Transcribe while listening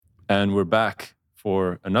And we're back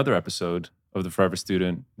for another episode of The Forever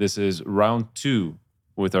Student. This is round 2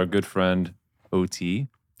 with our good friend OT.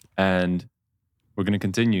 And we're going to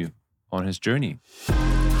continue on his journey.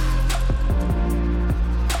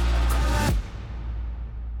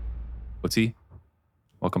 OT,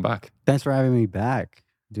 welcome back. Thanks for having me back.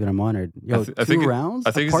 Dude, I'm honored. Yo, two rounds?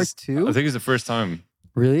 Part two? I think it's the first time.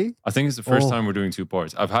 Really? I think it's the first time we're doing 2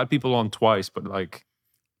 parts. I've had people on twice, but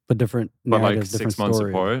different narratives, different 6 months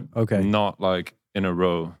story. apart. Okay. Not like in a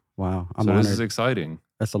row. Wow. I'm so honored. This is exciting.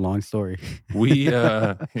 That's a long story.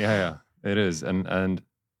 Yeah, it is. And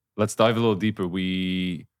let's dive a little deeper.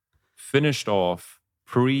 We finished off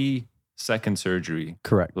pre-second surgery.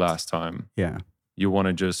 Correct. Last time. Yeah. You want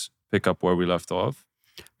to just pick up where we left off?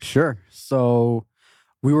 Sure. So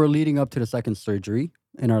we were leading up to the second surgery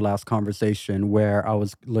in our last conversation where I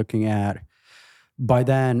was looking at, by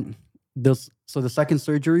then, so the second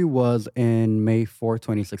surgery was in May 4,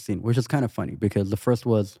 2016, which is kind of funny because the first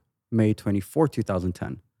was May 24,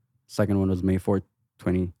 2010. Second one was May 4,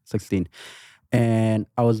 2016. And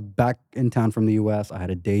I was back in town from the US. I had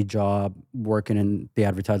a day job working in the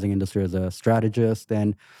advertising industry as a strategist.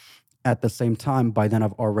 And at the same time, by then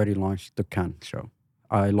I've already launched the Cannes show.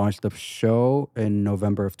 I launched the show in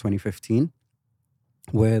November of 2015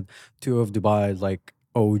 with 2 of Dubai's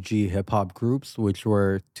OG hip hop groups, which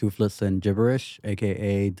were Toothless and Gibberish,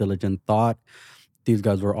 aka Diligent Thought. These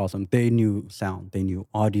guys were awesome. They knew sound, they knew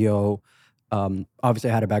audio. Obviously,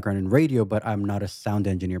 I had a background in radio, but I'm not a sound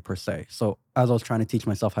engineer per se. So as I was trying to teach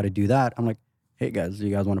myself how to do that, I'm like, hey guys,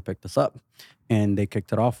 you guys want to pick this up? And they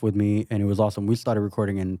kicked it off with me, and it was awesome. We started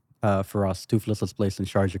recording in for us Toothless's place in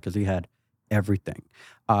Sharjah because he had everything.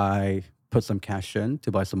 I put some cash in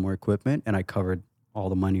to buy some more equipment, and I covered all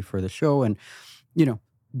the money for the show. And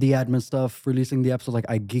the admin stuff, releasing the episodes,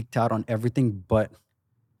 I geeked out on everything but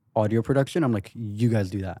audio production. I'm like, you guys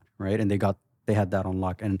do that, right? And they had that on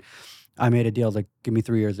lock. And I made a deal. I was like, give me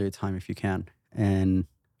 3 years at a time if you can, and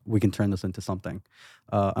we can turn this into something.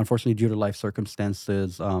 Unfortunately, due to life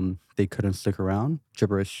circumstances, they couldn't stick around.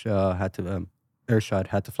 Gibberish Irshad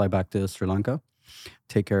had to fly back to Sri Lanka,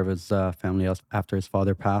 take care of his family after his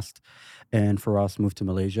father passed. And Faraz moved to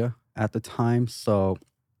Malaysia at the time. So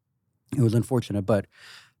it was unfortunate, but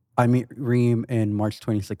I met Reem in March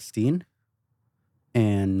 2016.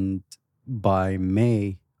 And by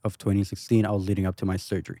May of 2016, I was leading up to my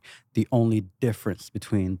surgery. The only difference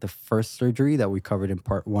between the first surgery that we covered in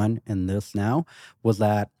part 1 and this now was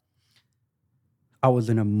that I was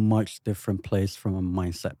in a much different place from a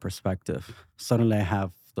mindset perspective. Suddenly I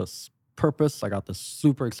have this purpose. I got this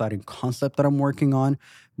super exciting concept that I'm working on.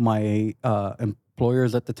 My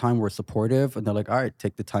employers at the time were supportive, and they're like, all right,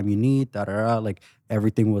 take the time you need,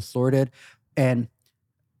 everything was sorted. And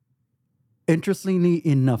interestingly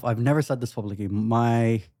enough, I've never said this publicly,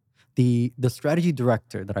 the strategy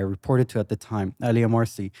director that I reported to at the time, Ali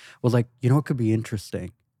Amarsi, was like, what could be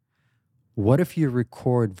interesting? What if you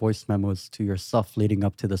record voice memos to yourself leading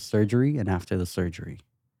up to the surgery and after the surgery?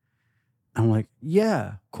 I'm like,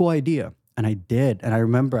 yeah, cool idea. And I did. And I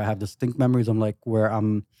remember I have distinct memories. Where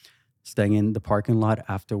I'm staying in the parking lot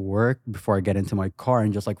after work before I get into my car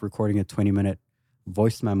and just recording a 20-minute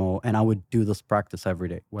voice memo. And I would do this practice every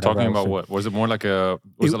day. Talking about what? Was it more like an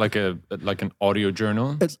audio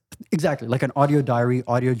journal? It's exactly like an audio diary,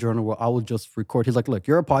 audio journal where I will just record. He's like, look,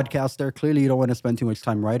 you're a podcaster. Clearly you don't want to spend too much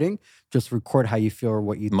time writing. Just record how you feel or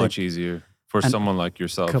what you think. Much easier for someone like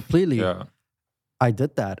yourself. Completely. Yeah. I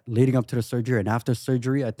did that leading up to the surgery and after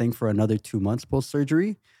surgery, I think for another 2 months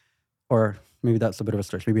post-surgery, or maybe that's a bit of a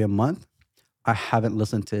stretch, maybe a month. I haven't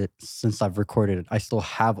listened to it since I've recorded it. I still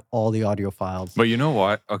have all the audio files. But you know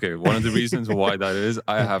what? Okay, one of the reasons why that is,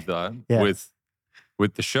 I have that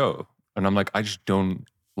with the show. And I'm like, I just don't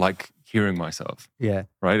like hearing myself. Yeah.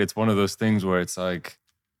 Right? It's one of those things where it's like,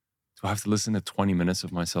 do I have to listen to 20 minutes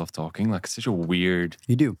of myself talking? It's such a weird...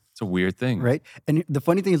 You do. It's a weird thing. Right? And the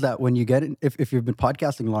funny thing is that when you get it, if you've been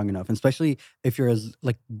podcasting long enough, and especially if you're as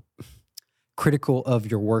critical of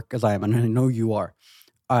your work as I am, and I know you are,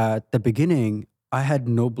 at the beginning, I had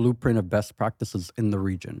no blueprint of best practices in the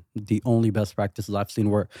region. The only best practices I've seen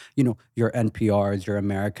were, your NPRs, your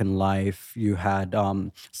American Life, you had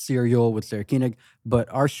Serial with Sarah Koenig, but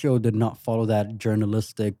our show did not follow that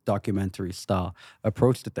journalistic documentary style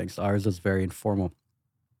approach to things. Ours is very informal.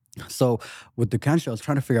 So with the Cannes show, I was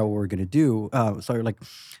trying to figure out what we were going to do.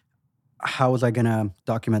 How was I going to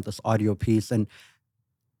document this audio piece? And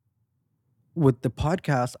with the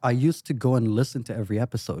podcast, I used to go and listen to every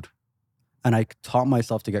episode. And I taught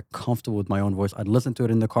myself to get comfortable with my own voice. I'd listen to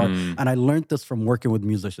it in the car. Mm, And I learned this from working with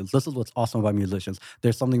musicians. This is what's awesome about musicians.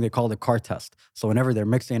 There's something they call the car test. So whenever they're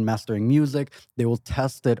mixing and mastering music, they will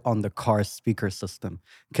test it on the car speaker system.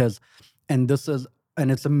 Because, and this is, and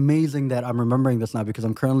it's amazing that I'm remembering this now because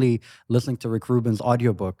I'm currently listening to Rick Rubin's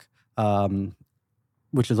audiobook, um,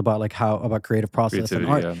 which is about like how about creative process and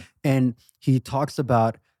creativity, art. yeah. And he talks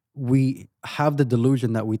about we have the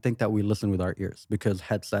delusion that we think that we listen with our ears because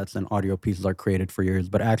headsets and audio pieces are created for your ears.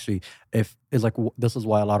 But actually, if it's like this is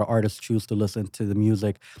why a lot of artists choose to listen to the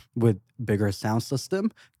music with bigger sound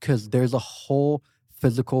system because there's a whole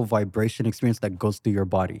physical vibration experience that goes through your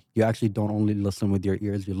body. You actually don't only listen with your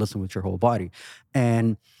ears, you listen with your whole body.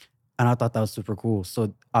 And and I thought that was super cool.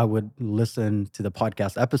 So I would listen to the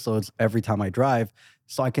podcast episodes every time I drive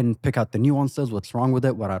so I can pick out the nuances, what's wrong with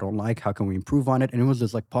it, what I don't like, how can we improve on it. And it was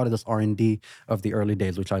just like part of this R&D of the early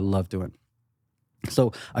days, which I love doing.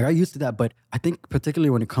 So I got used to that. But I think particularly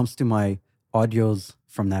when it comes to my audios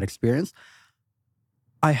from that experience,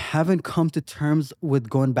 I haven't come to terms with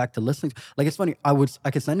going back to listening. Like it's funny,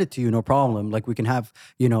 I could send it to you, no problem. Like we can have,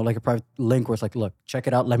 like a private link where it's like, look, check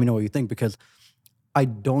it out, let me know what you think. Because I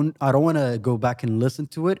don't want to go back and listen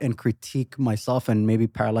to it and critique myself and maybe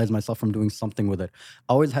paralyze myself from doing something with it.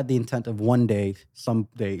 I always had the intent of one day,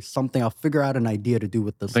 someday, something I'll figure out an idea to do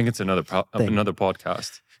with I this think it's another thing. another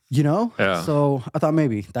podcast. Yeah. So I thought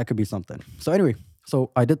maybe that could be something. So anyway,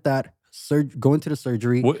 so I did that. Go into the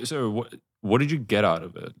surgery What did you get out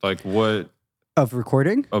of it? Like what of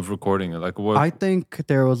recording. of recording it? Like what? I think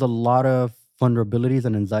there was a lot of vulnerabilities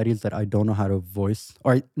and anxieties that I don't know how to voice.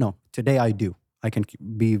 Or no, today I do. I can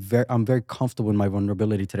I'm very comfortable in my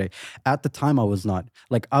vulnerability today. At the time, I was not.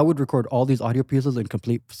 Like I would record all these audio pieces in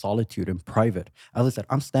complete solitude in private. As I said,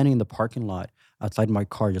 I'm standing in the parking lot outside my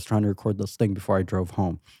car just trying to record this thing before I drove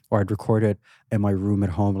home. Or I'd record it in my room at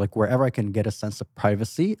home. Like wherever I can get a sense of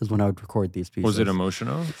privacy is when I would record these pieces. Was it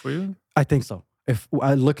emotional for you? I think so. If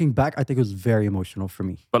looking back, I think it was very emotional for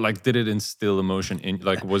me. But like, did it instill emotion in?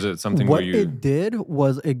 Like, was it something What where you? it did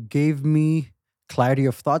was it gave me clarity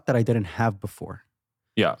of thought that I didn't have before.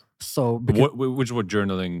 Yeah. So because, Which what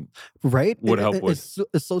journaling right would help with?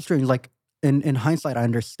 it's so strange. Like in hindsight, I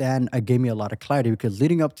understand it gave me a lot of clarity because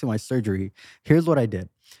leading up to my surgery, here's what I did: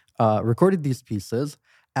 recorded these pieces.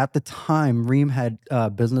 At the time, Reem had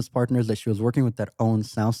business partners that she was working with that owned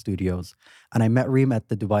sound studios, and I met Reem at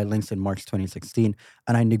the Dubai Links in March 2016,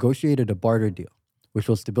 and I negotiated a barter deal, which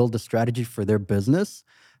was to build a strategy for their business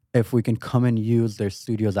if we can come and use their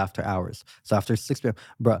studios after hours. So after 6 p.m.,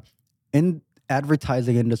 bruh, in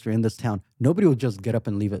advertising industry in this town, nobody will just get up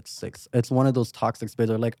and leave at 6. It's one of those toxic spaces.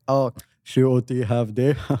 They're like, oh, shiroti have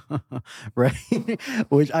day, right?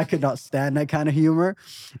 Which I could not stand that kind of humor.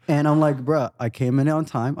 And I'm like, bruh, I came in on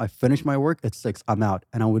time. I finished my work at 6. I'm out.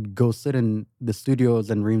 And I would go sit in the studios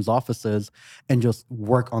and Reem's offices and just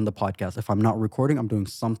work on the podcast. If I'm not recording, I'm doing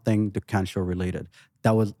something to Can Show related.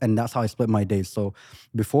 And that's how I split my days. So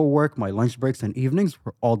before work, my lunch breaks and evenings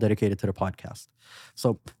were all dedicated to the podcast.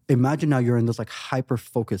 So imagine now you're in this like hyper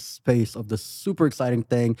focused space of this super exciting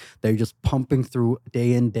thing that you're just pumping through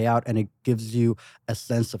day in, day out, and it gives you a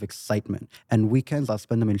sense of excitement. And weekends, I'll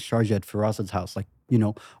spend them in Sharjah at Firaz's house, like,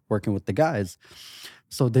 working with the guys.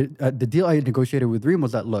 So the deal I negotiated with Reem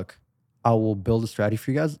was that, look, I will build a strategy for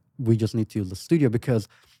you guys. We just need to use the studio because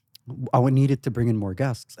I would needed to bring in more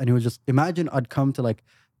guests. And it was just imagine I'd come to like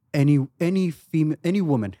any female, any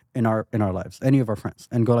woman in our lives, any of our friends,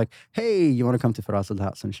 and go like, hey, you want to come to Firaz's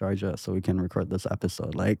house in Sharjah so we can record this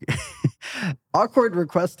episode? Like awkward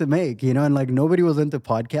request to make, and like nobody was into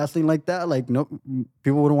podcasting like that. Like no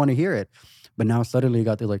people wouldn't want to hear it. But now suddenly you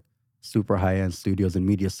got these like super high-end studios in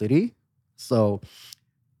Media City. So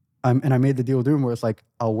I made the deal with him where it's like,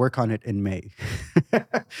 I'll work on it in May.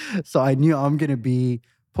 So I knew I'm gonna be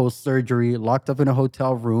post-surgery, locked up in a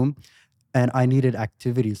hotel room, and I needed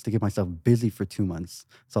activities to keep myself busy for 2 months.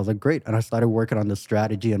 So I was like, great. And I started working on the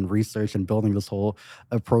strategy and research and building this whole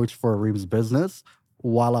approach for Reem's business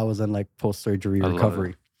while I was in like post-surgery I love it.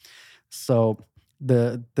 recovery. So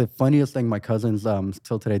the funniest thing, my cousins,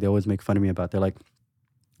 till today, they always make fun of me about. They're like,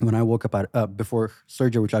 when I woke up before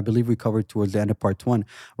surgery, which I believe we covered towards the end of part 1,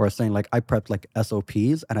 where I was saying like I prepped like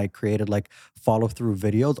SOPs and I created like follow-through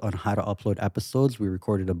videos on how to upload episodes. We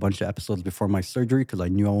recorded a bunch of episodes before my surgery because I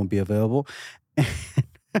knew I won't be available.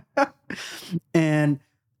 And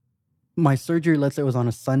my surgery, let's say it was on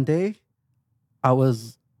a Sunday, by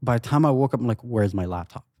the time I woke up, I'm like, where's my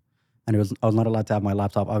laptop? And I was not allowed to have my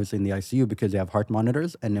laptop obviously in the ICU because they have heart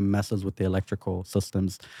monitors and it messes with the electrical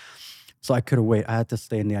systems. So I couldn't wait. I had to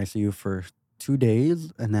stay in the ICU for 2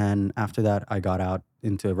 days. And then after that, I got out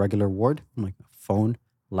into a regular ward. I'm like, phone,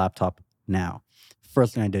 laptop, now.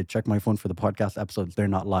 First thing I did, check my phone for the podcast episodes. They're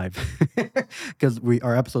not live because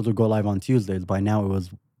our episodes would go live on Tuesdays. By now it was,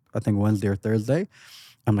 I think, Wednesday or Thursday.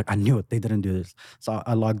 I'm like, I knew it. They didn't do this. So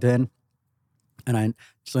I logged in,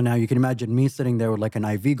 so now you can imagine me sitting there with like an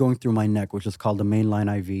IV going through my neck, which is called the mainline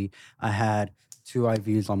IV. I had two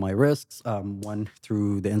IVs on my wrists, one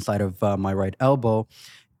through the inside of my right elbow,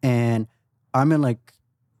 and I'm in like,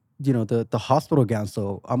 the hospital gown,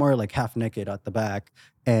 so I'm already like half naked at the back,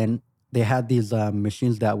 and they had these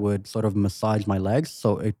machines that would sort of massage my legs,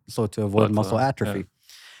 so to avoid Blood muscle flow. Yeah. atrophy.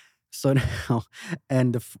 So now,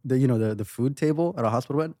 and the food table at a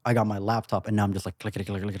hospital bed, I got my laptop, and now I'm just like click, click,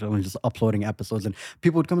 click, click, click, I'm just uploading episodes, and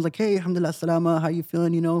people would come and like, hey, alhamdulillah, salama, how you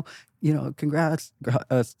feeling? Congrats,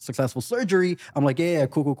 successful surgery. I'm like, yeah,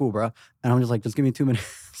 cool, cool, cool, bro. And I'm just like, just give me 2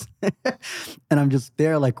 minutes, and I'm just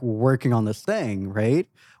there like working on this thing, right?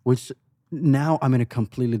 Which now I'm in a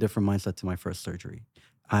completely different mindset to my first surgery.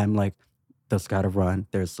 I'm like, this gotta run.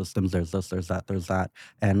 There's systems. There's this. There's that. There's that.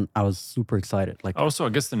 And I was super excited. Like, Also, I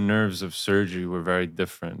guess the nerves of surgery were very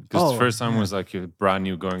different because the oh first time man, was like you're brand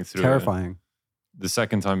new going through it. terrifying. The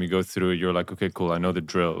second time you go through it, you're like, okay, cool. I know the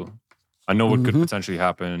drill. I know what could Hmm. potentially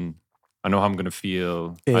happen. I know how I'm going to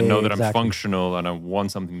feel. I know that I'm Exactly. functional and I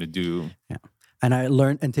want something to do. Yeah. And I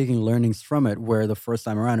learned and taking learnings from it, where the first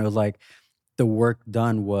time around, it was like the work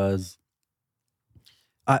done was,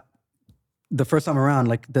 the first time around,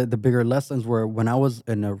 like the bigger lessons were when I was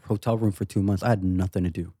in a hotel room for 2 months, I had nothing to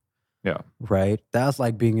do. Yeah. Right. That's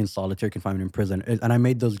like being in solitary confinement in prison. And I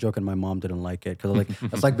made those joke, and my mom didn't like it because like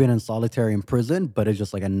it's like being in solitary in prison, but it's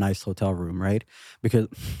just like a nice hotel room, right? Because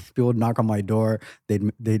people would knock on my door,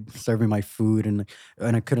 they'd serve me my food, and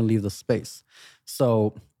I couldn't leave the space.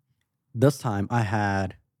 So this time I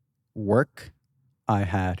had work, I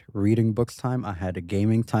had reading books time, I had a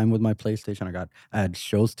gaming time with my PlayStation. I had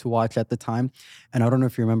shows to watch at the time. And I don't know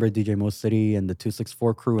if you remember DJ Mo City and the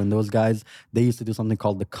 264 crew and those guys, they used to do something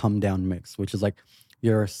called the Come Down Mix, which is like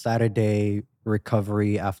your Saturday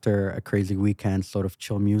recovery after a crazy weekend, sort of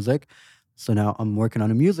chill music. So now I'm working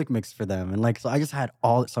on a music mix for them. And like, so I just had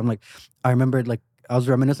so I'm like, I remembered like, I was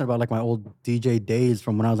reminiscent about like my old DJ days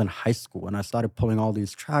from when I was in high school, and I started pulling all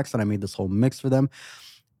these tracks, and I made this whole mix for them.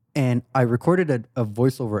 And I recorded a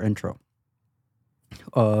voiceover intro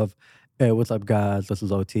of, hey, what's up, guys? This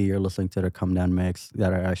is OT. You're listening to the Come Down Mix.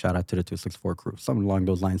 That I shout out to the 264 crew, something along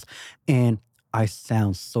those lines. And I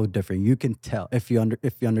sound so different. You can tell if you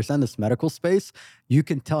understand this medical space, you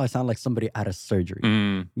can tell I sound like somebody at a surgery.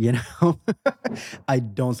 Mm. You know, I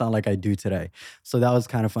don't sound like I do today. So that was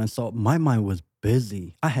kind of fun. So my mind was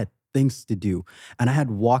busy. I had things to do, and I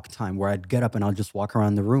had walk time where I'd get up and I'll just walk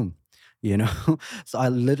around the room. You know, so I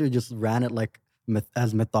literally just ran it like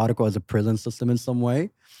as methodical as a prison system in some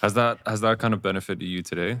way. Has that kind of benefited you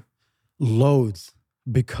today? Loads,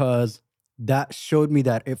 because that showed me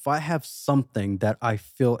that if I have something that I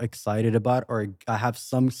feel excited about, or I have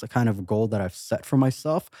some kind of goal that I've set for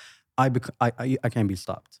myself, I can't be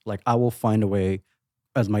stopped. Like, I will find a way,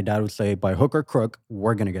 as my dad would say, by hook or crook,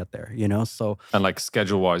 we're gonna get there. So And like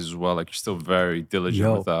schedule wise as well, like you're still very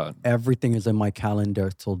diligent with that. everything is in my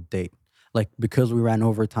calendar till date. Like, because we ran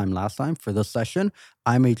overtime last time for this session,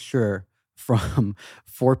 I made sure from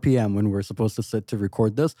 4 p.m. when we were supposed to sit to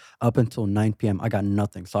record this up until 9 p.m. I got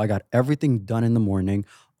nothing. So I got everything done in the morning,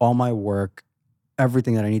 all my work,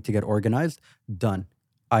 everything that I need to get organized, done.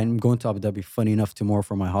 I'm going to Abu Dhabi, funny enough, tomorrow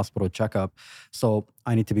for my hospital checkup. So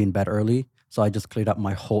I need to be in bed early. So I just cleared up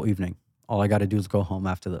my whole evening. All I got to do is go home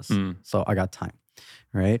after this. Mm. So I got time,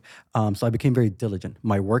 right? So I became very diligent.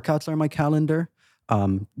 My workouts are in my calendar.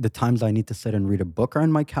 The times I need to sit and read a book are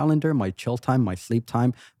in my calendar. My chill time, my sleep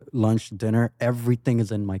time, lunch, dinner, everything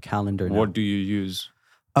is in my calendar now. What do you use?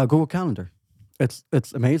 Google Calendar. It's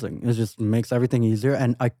amazing. It just makes everything easier,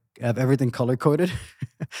 and I have everything color coded.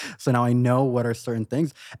 So now I know what are certain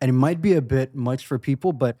things, and it might be a bit much for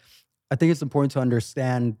people, but I think it's important to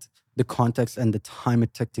understand the context and the time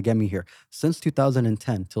it took to get me here. Since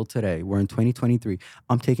 2010 till today, we're in 2023.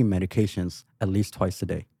 I'm taking medications at least twice a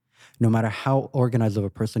day. No matter how organized of a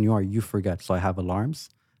person you are, you forget. So I have alarms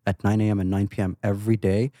at 9 a.m. and 9 p.m. every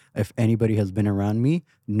day. If anybody has been around me,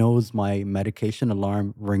 knows my medication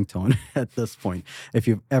alarm ringtone at this point, if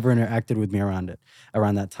you've ever interacted with me around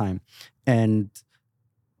that time. And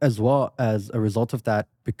as well, as a result of that,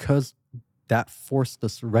 because that forced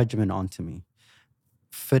this regimen onto me,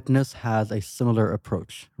 fitness has a similar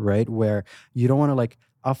approach, right? Where you don't want to like,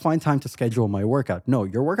 I'll find time to schedule my workout. No,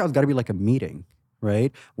 your workout's got to be like a meeting,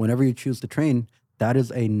 right? Whenever you choose to train, that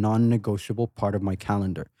is a non-negotiable part of my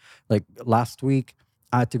calendar. Like last week,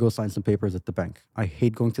 I had to go sign some papers at the bank. I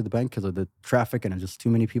hate going to the bank because of the traffic and it's just too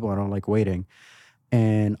many people. I don't like waiting.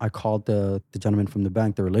 And I called the gentleman from the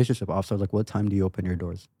bank, the relationship officer. I was like, "What time do you open your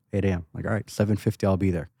doors?" 8 a.m. Like, all right, 7:50, I'll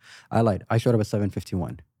be there. I lied. I showed up at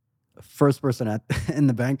 7:51. First person at in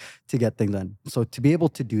the bank to get things done. So to be able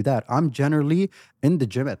to do that, I'm generally in the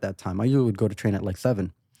gym at that time. I usually would go to train at like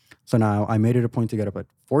 7. So now I made it a point to get up at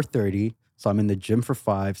 4:30. So I'm in the gym for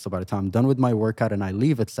 5. So by the time I'm done with my workout and I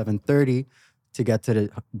leave at 7:30 to get to the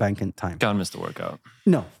bank in time. Can't miss the workout.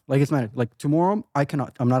 No, like it's not like tomorrow.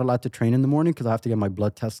 I'm not allowed to train in the morning because I have to get my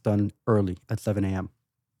blood test done early at 7 a.m.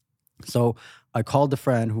 So I called a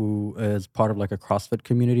friend who is part of like a CrossFit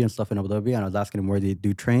community and stuff in Abu Dhabi, and I was asking him where they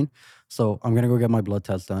do train. So I'm gonna go get my blood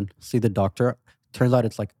test done, see the doctor. Turns out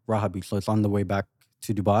it's like Raha Beach, so it's on the way back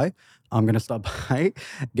to Dubai. I'm gonna stop by,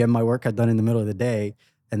 get my workout done in the middle of the day,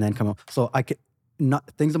 and then come up. So I could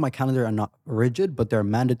not things on my calendar are not rigid, but they're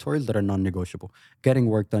mandatories that are non-negotiable. Getting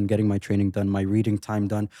work done, getting my training done, my reading time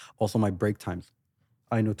done, also my break times.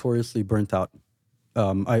 I notoriously burnt out.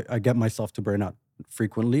 I get myself to burn out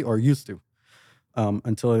frequently or used to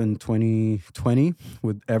until in 2020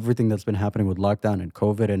 with everything that's been happening with lockdown and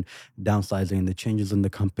COVID and downsizing and the changes in the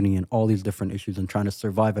company and all these different issues and trying to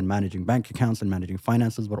survive and managing bank accounts and managing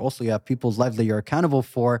finances, but also you have people's lives that you're accountable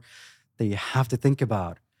for that you have to think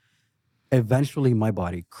about. Eventually, my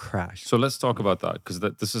body crashed. So let's talk about that because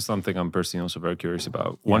this is something I'm personally also very curious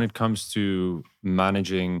about. When it comes to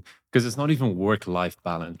managing, because it's not even work-life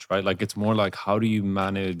balance, right? Like it's more like how do you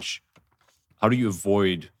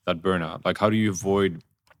avoid that burnout? Like how do you avoid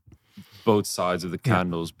both sides of the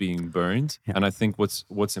candles being burned? Yeah. And I think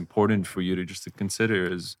what's important for you to consider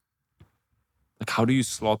is like how do you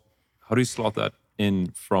slot that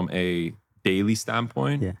in from a daily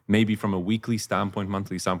standpoint, maybe from a weekly standpoint,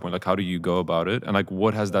 monthly standpoint, like how do you go about it? And like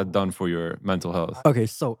what has that done for your mental health? Okay,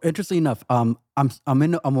 so interesting enough, I'm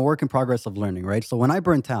a work in progress of learning, right? So when I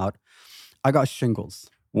burnt out, I got shingles.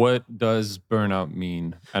 What does burnout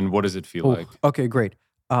mean and what does it feel like? Okay, great.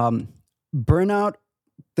 Burnout,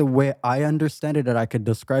 the way I understand it, that I could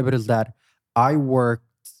describe it is that I worked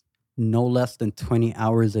no less than 20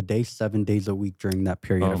 hours a day, 7 days a week during that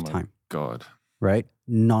period of time. God. Right?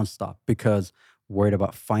 Nonstop because worried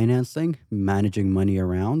about financing, managing money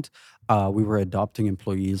around. We were adopting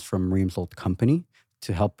employees from Reem's old company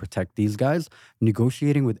to help protect these guys,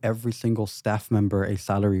 negotiating with every single staff member a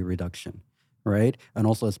salary reduction, right? And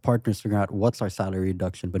also as partners, figuring out what's our salary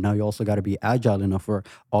reduction. But now you also got to be agile enough where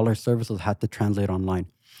all our services had to translate online.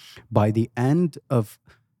 By the end of,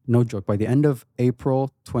 no joke, by the end of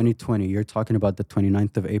April 2020, you're talking about the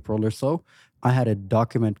 29th of April or so, I had a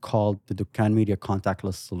document called the Dukan Media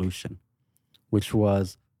Contactless Solution, which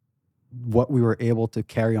was what we were able to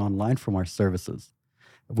carry online from our services.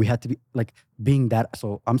 We had to be like being that.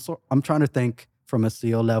 So I'm trying to think from a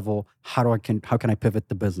CEO level, how can I pivot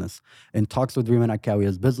the business? In talks with Reem and Akawi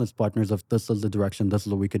as business partners of this is the direction, this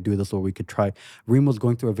is what we could do, this is what we could try. Reem was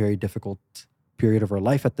going through a very difficult period of her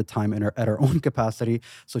life at the time at her own capacity,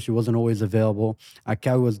 so she wasn't always available.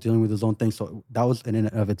 Akawi was dealing with his own thing, so that was in and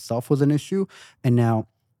of itself was an issue. And now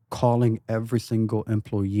calling every single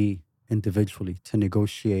employee individually to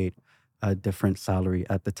negotiate a different salary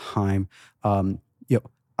at the time.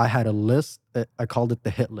 I had a list, I called it the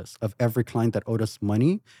hit list of every client that owed us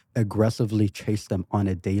money, aggressively chase them on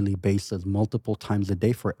a daily basis, multiple times a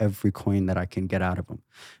day for every coin that I can get out of them,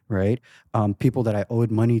 right? People that I owed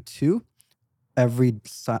money to, every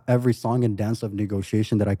song and dance of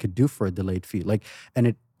negotiation that I could do for a delayed fee.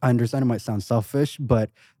 I understand it might sound selfish,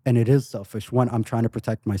 and it is selfish. One, I'm trying to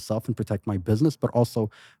protect myself and protect my business, but also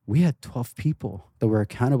we had 12 people that we're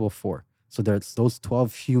accountable for. So there's those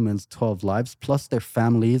 12 humans, 12 lives, plus their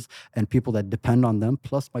families and people that depend on them,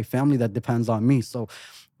 plus my family that depends on me. So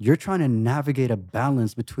you're trying to navigate a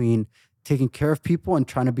balance between taking care of people and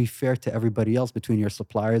trying to be fair to everybody else, between your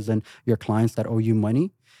suppliers and your clients that owe you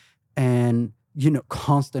money. And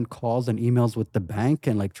constant calls and emails with the bank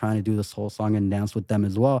and like trying to do this whole song and dance with them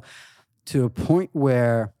as well, to a point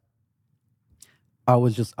where I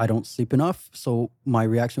don't sleep enough. So my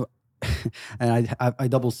reaction, and I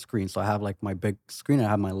double screen. So I have like my big screen and I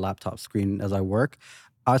have my laptop screen as I work.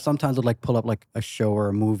 I sometimes would like pull up like a show or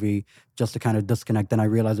a movie just to kind of disconnect. Then I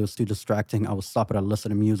realized it was too distracting. I would stop it. I'd listen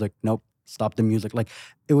to music. Nope, stop the music. Like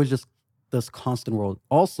it was just this constant world.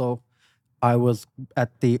 Also, I was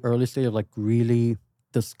at the early stage of like really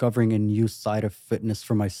discovering a new side of fitness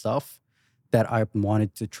for myself that I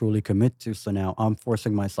wanted to truly commit to. So now I'm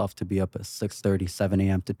forcing myself to be up at 6:30, 7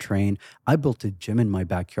 a.m. to train. I built a gym in my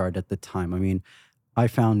backyard at the time. I mean, I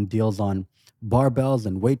found deals on barbells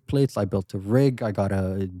and weight plates. I built a rig. I got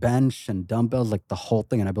a bench and dumbbells, like the whole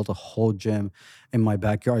thing. And I built a whole gym in my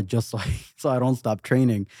backyard just so I don't stop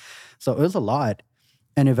training. So it was a lot.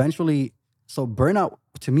 And eventually, So burnout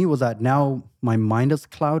to me was that now my mind is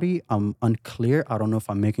cloudy. I'm unclear. I don't know if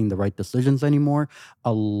I'm making the right decisions anymore.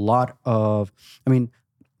 A lot of, I mean,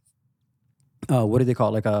 what do they call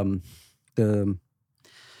it? Like the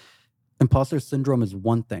imposter syndrome is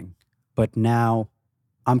one thing, but now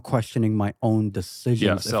I'm questioning my own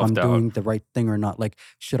decisions if I'm self-doubt. doing the right thing or not. Like,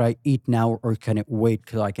 should I eat now or can it wait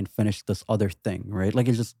because I can finish this other thing, right? Like,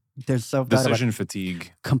 it's just there's self-doubt Decision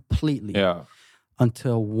fatigue. completely. Yeah.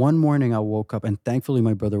 Until one morning I woke up and thankfully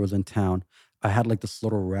my brother was in town. I had like this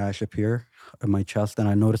little rash up here in my chest and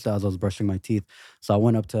I noticed that as I was brushing my teeth. So I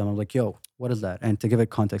went up to him. I was like, yo, what is that? And to give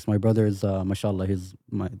it context, my brother is, mashallah, he's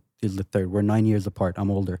the third. We're 9 years apart.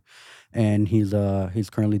 I'm older. And he's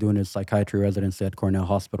currently doing his psychiatry residency at Cornell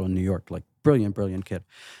Hospital in New York. Like brilliant kid.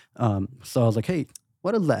 So I was like, hey,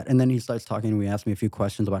 what is that? And then he starts talking and he asked me a few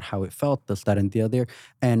questions about how it felt, this, that, and the other.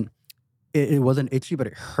 And it wasn't itchy, but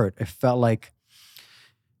it hurt. It felt like,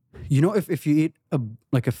 you know, if you eat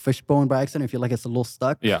like a fish bone by accident, if you like it's a little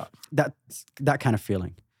stuck, that's that kind of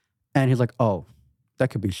feeling. And he's like, oh, that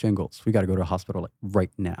could be shingles. We got to go to the hospital like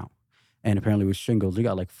right now. And apparently with shingles, we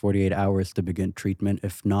got like 48 hours to begin treatment.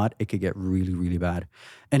 If not, it could get really, really bad.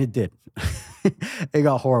 And it did. It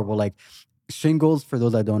got horrible. Like shingles, for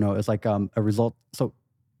those that don't know, is like a result. So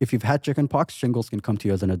if you've had chicken pox, shingles can come to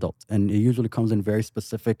you as an adult. And it usually comes in very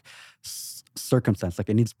specific circumstance. Like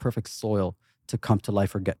it needs perfect soil to come to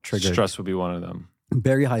life or get triggered. Stress would be one of them.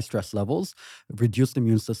 Very high stress levels, reduced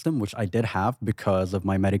immune system, which I did have because of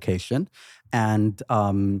my medication, and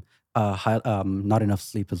not enough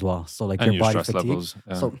sleep as well. So like And your body stress fatigue. levels.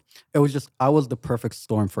 Yeah. So it was just, I was the perfect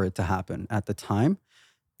storm for it to happen at the time.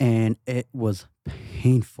 And it was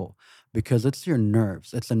painful because it's your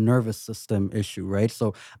nerves. It's a nervous system issue, right?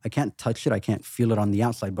 So I can't touch it. I can't feel it on the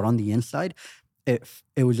outside, but on the inside,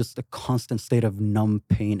 it was just a constant state of numb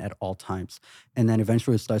pain at all times. And then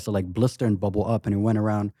eventually it starts to like blister and bubble up. And it went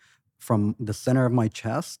around from the center of my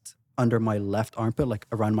chest, under my left armpit, like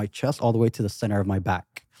around my chest, all the way to the center of my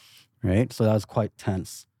back, right? So that was quite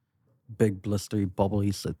tense. Big blistery,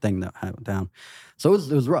 bubbly thing that went down. So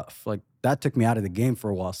it was rough. Like that took me out of the game for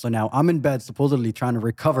a while. So now I'm in bed supposedly trying to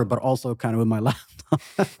recover, but also kind of with my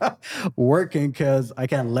laptop working because I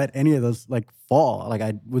can't let any of this like fall. Like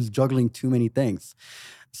I was juggling too many things.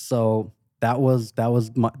 So that was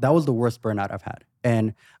the worst burnout I've had.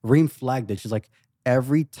 And Reem flagged it. She's like,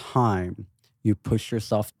 every time you push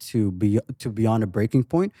yourself to beyond a breaking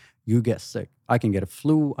point, you get sick. I can get a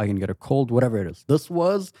flu, I can get a cold, whatever it is. This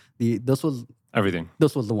was everything.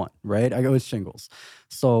 This was the one, right? I was shingles.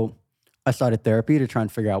 So I started therapy to try and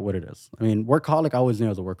figure out what it is. I mean, workaholic, I always knew I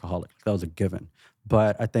was a workaholic. That was a given.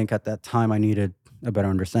 But I think at that time I needed a better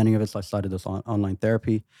understanding of it. So I started this online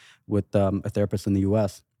therapy with a therapist in the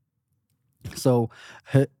US. So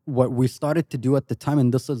what we started to do at the time,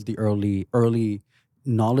 and this is the early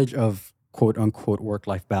knowledge of quote unquote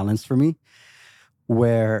work-life balance for me,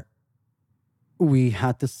 where we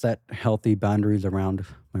had to set healthy boundaries around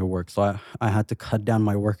my work. So I had to cut down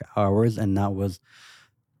my work hours, and that was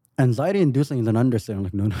anxiety-inducing is an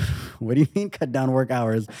understatement. I'm like, no, what do you mean cut down work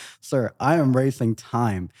hours? Sir, I am racing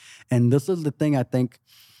time. And this is the thing I think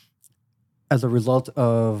as a result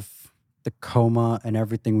of the coma and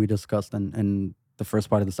everything we discussed in the first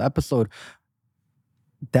part of this episode,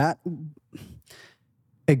 that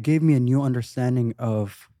it gave me a new understanding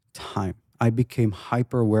of time. I became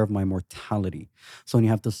hyper aware of my mortality. So when you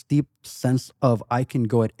have this deep sense of I can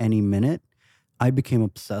go at any minute, I became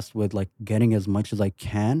obsessed with like getting as much as I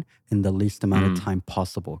can in the least amount of time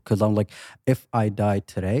possible. Because I'm like, if I die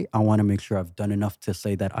today, I want to make sure I've done enough to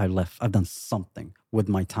say that I've done something with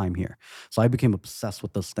my time here. So I became obsessed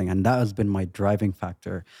with this thing. And that has been my driving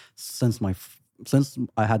factor since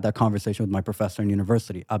I had that conversation with my professor in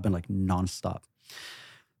university. I've been like nonstop.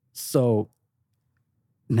 So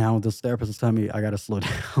now this therapist is telling me I gotta slow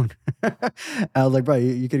down. I was like, bro,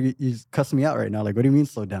 you cuss me out right now. Like, what do you mean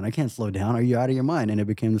slow down? I can't slow down. Are you out of your mind? And it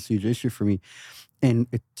became this huge issue for me. And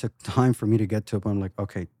it took time for me to get to a point. I'm like,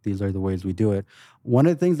 okay, these are the ways we do it. One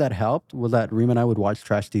of the things that helped was that Reem and I would watch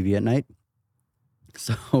trash TV at night.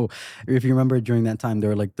 So if you remember during that time,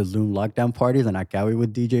 there were like the Zoom lockdown parties, and we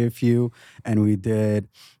would DJ a few, and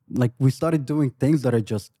we started doing things that are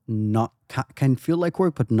just not, can feel like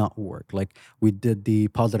work, but not work. Like we did the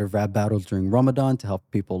positive rap battles during Ramadan to help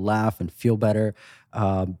people laugh and feel better.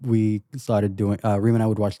 We started doing, Reem and I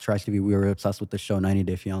would watch trash TV. We were obsessed with the show 90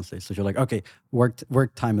 Day Fiance. So you're like, okay,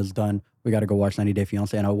 work time is done. We got to go watch 90 Day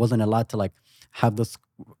Fiance. And I wasn't allowed to like have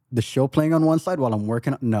the show playing on one side while I'm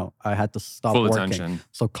working. No, I had to stop Full working. attention.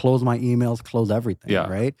 So close my emails, close everything,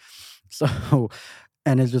 right? So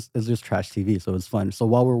and it's just trash TV, so it's fun. So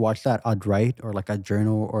while we're watching that, I'd write or like I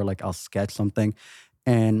journal or like I'll sketch something.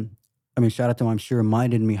 And I mean, shout out to mom. She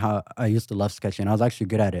reminded me how I used to love sketching. I was actually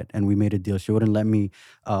good at it, and we made a deal. She wouldn't let me.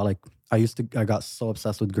 Like I got so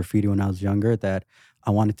obsessed with graffiti when I was younger that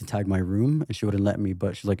I wanted to tag my room, and she wouldn't let me.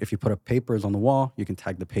 But she's like, if you put up papers on the wall, you can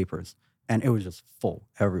tag the papers. And it was just full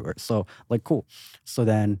everywhere. So like, cool. So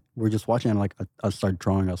then we're just watching, and like I'll start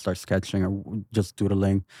drawing, I'll start sketching, or just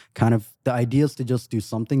doodling. Kind of the idea is to just do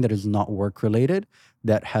something that is not work related,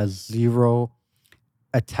 that has zero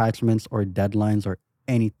attachments or deadlines or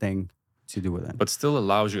anything to do with it. But still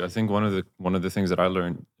allows you. I think one of the things that I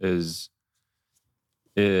learned is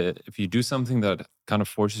if you do something that kind of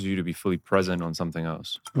forces you to be fully present on something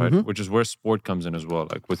else, right? Mhm. Which is where sport comes in as well.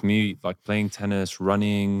 Like with me, like playing tennis,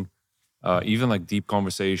 running, even like deep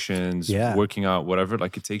conversations, Yeah. working out, whatever,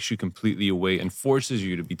 like it takes you completely away and forces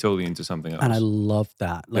you to be totally into something And I else. love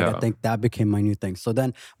that. Like, I Yeah. think that became my new thing. So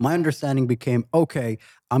then my understanding became, okay,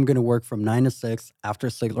 I'm going to work from 9 to 6.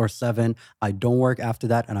 After 6 or 7, I don't work after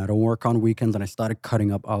that, and I don't work on weekends. And I started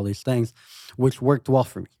cutting up all these things, which worked well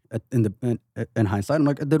for me. In hindsight, I'm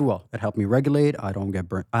like, it did well. It helped me regulate. I don't get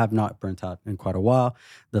burnt. I have not burnt out in quite a while.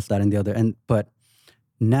 This, that, and the other. But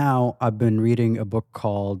now I've been reading a book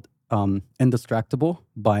called Indistractable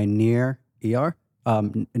by Niz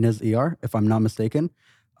ER, if I'm not mistaken.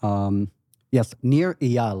 Yes, Nir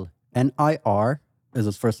Eyal. Nir is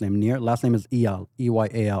his first name, Nir. Last name is Eyal,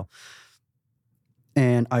 Eyal.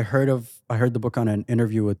 And I heard the book on an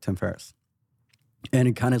interview with Tim Ferriss. And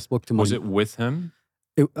it kind of spoke to my. Was it with him?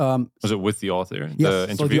 Was it with the author?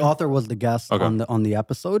 Yes. The So the author was the guest Okay. on the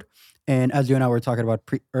episode. And as you and I were talking about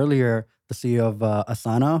earlier, the CEO of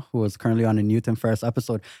Asana, who was currently on a new Tim Ferriss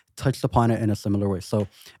episode, touched upon it in a similar way. So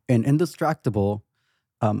in Indistractable,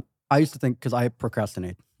 I used to think, because I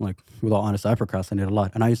procrastinate, like with all honesty, I procrastinate a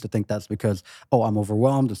lot. And I used to think that's because, oh, I'm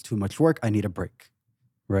overwhelmed, there's too much work, I need a break,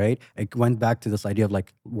 right? It went back to this idea of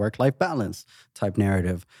like work-life balance type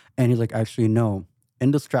narrative. And he's like, actually, no,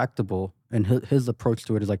 Indistractable, and his approach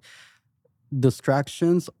to it is like,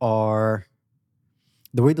 distractions are,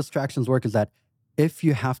 the way distractions work is that if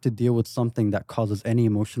you have to deal with something that causes any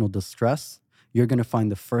emotional distress, you're going to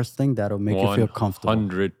find the first thing that'll make you feel comfortable.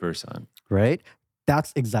 100%. Right?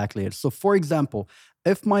 That's exactly it. So for example,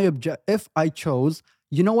 if I chose,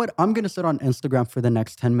 you know what, I'm going to sit on Instagram for the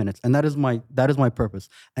next 10 minutes, and that is my purpose.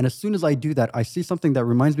 And as soon as I do that, I see something that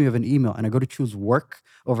reminds me of an email, and I go to choose work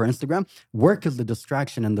over Instagram. Work is the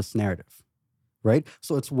distraction in this narrative. Right?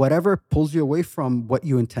 So it's whatever pulls you away from what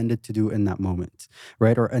you intended to do in that moment,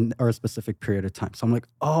 right? Or a specific period of time. So I'm like,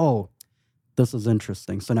 oh, this is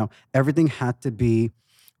interesting. So now everything had to be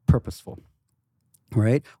purposeful,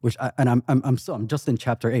 right? I'm just in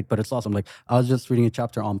chapter 8, but it's awesome. Like, I was just reading a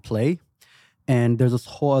chapter on play, and there's this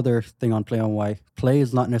whole other thing on play, on why play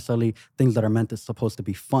is not necessarily things that are meant to supposed to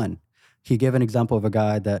be fun. He gave an example of a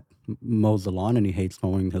guy that mows the lawn and he hates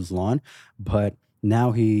mowing his lawn, but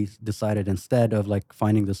now he decided, instead of like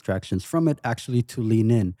finding distractions from it, actually to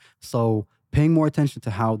lean in. So paying more attention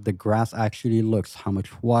to how the grass actually looks, how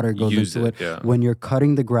much water goes into it. Yeah. When you're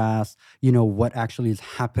cutting the grass, you know, what actually is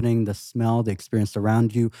happening, the smell, the experience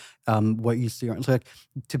around you, what you see. It's like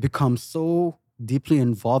to become so deeply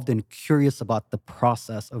involved and curious about the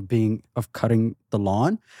process of cutting the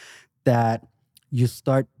lawn, that you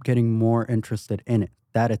start getting more interested in it.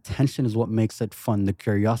 That attention is what makes it fun. The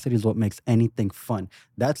curiosity is what makes anything fun.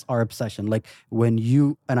 That's our obsession. Like when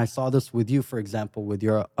you, and I saw this with you, for example, with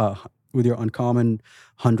your uncommon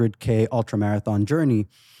 100K ultra marathon journey,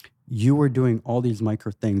 you were doing all these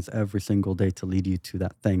micro things every single day to lead you to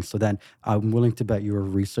that thing. So then I'm willing to bet you were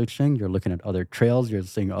researching, you're looking at other trails, you're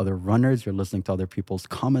seeing other runners, you're listening to other people's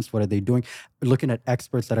comments. What are they doing? Looking at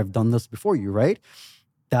experts that have done this before you, right?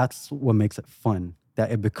 That's what makes it fun, that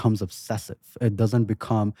it becomes obsessive. It doesn't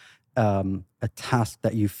become a task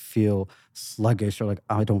that you feel sluggish or like,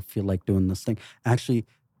 I don't feel like doing this thing. Actually,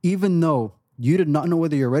 even though you did not know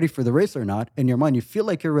whether you're ready for the race or not, in your mind, you feel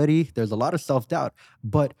like you're ready. There's a lot of self-doubt,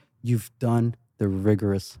 but you've done the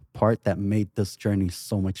rigorous part that made this journey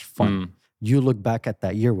so much fun. You look back at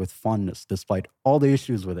that year with fondness, despite all the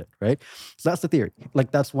issues with it, right? So that's the theory.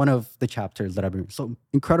 Like, that's one of the chapters that I've been, so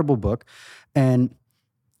incredible book. And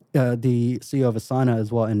the CEO of Asana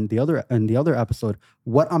as well, in the other episode,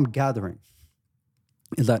 what I'm gathering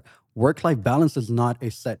is that work-life balance is not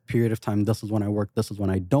a set period of time. This is when I work, this is when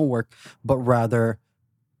I don't work, but rather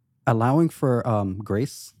allowing for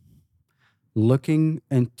grace, looking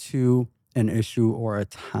into an issue or a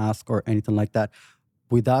task or anything like that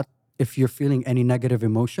without, if you're feeling any negative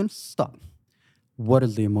emotion, stop. What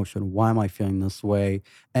is the emotion? Why am I feeling this way?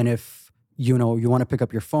 And if you want to pick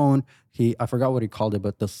up your phone. I forgot what he called it,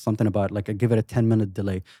 but there's something about like, I give it a 10-minute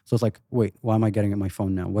delay. So it's like, wait, why am I getting at my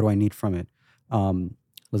phone now? What do I need from it?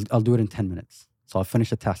 I'll do it in 10 minutes. So I'll finish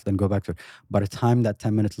the task, then go back to it. By the time that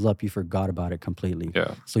 10 minutes is up, you forgot about it completely.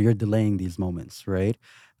 Yeah. So you're delaying these moments, right?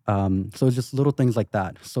 So it's just little things like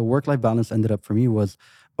that. So work-life balance ended up for me was,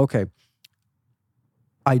 okay,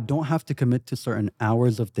 I don't have to commit to certain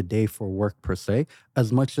hours of the day for work per se,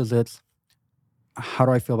 as much as it's, how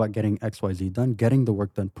do I feel about getting XYZ done, getting the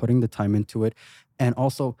work done, putting the time into it. And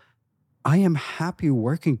also, I am happy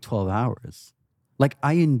working 12 hours. Like,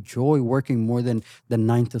 I enjoy working more than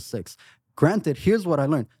 9 to 6. Granted, here's what I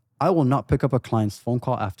learned. I will not pick up a client's phone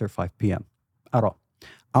call after 5 p.m. at all.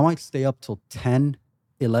 I might stay up till 10,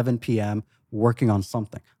 11 p.m. working on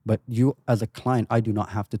something. But you, as a client, I do not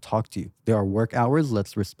have to talk to you. There are work hours.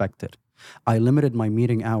 Let's respect it. I limited my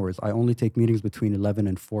meeting hours. I only take meetings between 11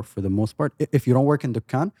 and 4 for the most part. If you don't work in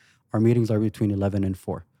Dukkan, our meetings are between 11 and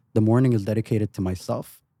 4. The morning is dedicated to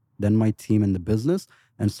myself, then my team and the business,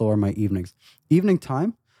 and so are my evenings. Evening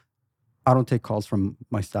time, I don't take calls from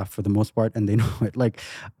my staff for the most part, and they know it. Like,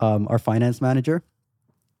 our finance manager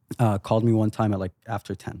called me one time at like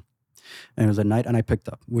after 10. And it was at night, and I picked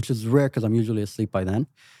up, which is rare because I'm usually asleep by then.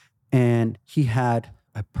 And he had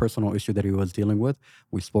a personal issue that he was dealing with.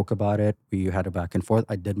 We spoke about it. We had a back and forth.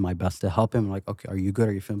 I did my best to help him. Like, okay, are you good?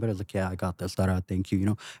 Are you feeling better? I was like, yeah, I got this. Thank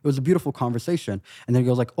you. It was a beautiful conversation. And then he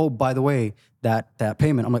goes like, oh, by the way, that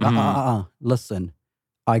payment. I'm like, listen,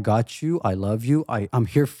 I got you. I love you. I'm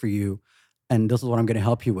here for you. And this is what I'm going to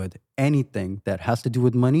help you with. Anything that has to do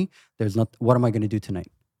with money, what am I going to do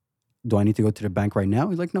tonight? Do I need to go to the bank right now?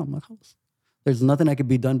 He's like, no, I'm like, there's nothing that could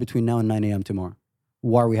be done between now and 9 a.m. tomorrow.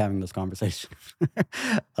 Why are we having this conversation?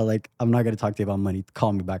 I'm not going to talk to you about money.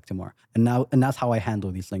 Call me back tomorrow. And that's how I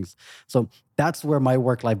handle these things. So that's where my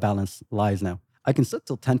work-life balance lies now. I can sit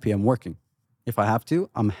till 10 p.m. working. If I have to,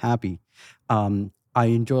 I'm happy. I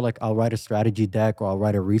enjoy, like, I'll write a strategy deck or I'll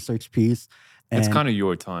write a research piece. It's kind of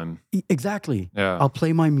your time. Exactly. Yeah. I'll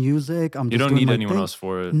play my music. You don't need anyone else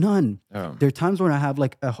for it. None. Yeah. There are times when I have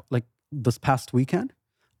like this past weekend,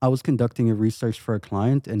 I was conducting a research for a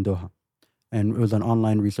client in Doha. And it was an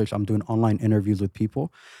online research. I'm doing online interviews with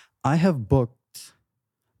people. I have booked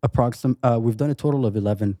we've done a total of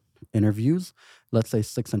 11 interviews, let's say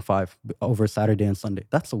 6 and 5 over Saturday and Sunday.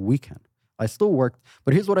 That's a weekend. I still worked,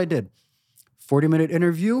 but here's what I did. 40-minute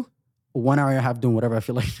interview, 1 hour and a half doing whatever I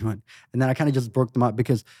feel like doing. And then I kind of just broke them up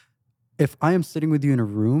because if I am sitting with you in a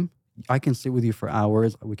room, I can sit with you for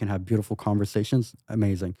hours. We can have beautiful conversations.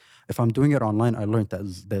 Amazing. If I'm doing it online, I learned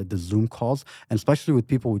that the Zoom calls, and especially with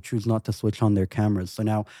people who choose not to switch on their cameras. So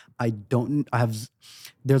now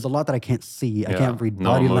there's a lot that I can't see. I can't read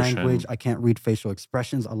body language. I can't read facial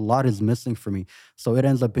expressions. A lot is missing for me. So it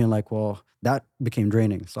ends up being like, well, that became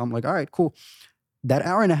draining. So I'm like, all right, cool. That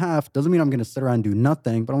hour and a half doesn't mean I'm going to sit around and do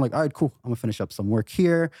nothing, but I'm like, all right, cool. I'm going to finish up some work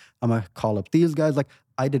here. I'm going to call up these guys. Like,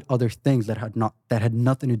 I did other things that had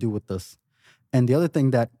nothing to do with this. And the other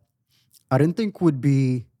thing that I didn't think would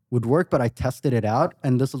work, but I tested it out.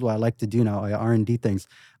 And this is what I like to do now. I R&D things.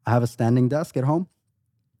 I have a standing desk at home.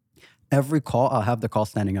 Every call, I'll have the call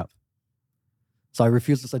standing up. So I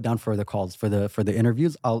refuse to sit down for the calls. For the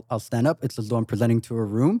interviews, I'll stand up. It's as though I'm presenting to a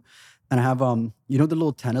room. And I have, the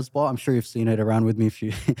little tennis ball. I'm sure you've seen it around with me if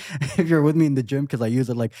you're with me in the gym, because I use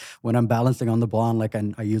it like when I'm balancing on the ball,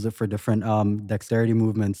 and I use it for different dexterity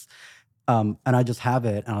movements. And I just have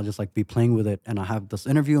it, and I'll just like be playing with it. And I have this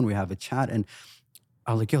interview, and we have a chat. And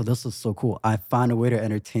I was like, yo, this is so cool. I found a way to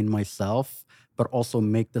entertain myself, but also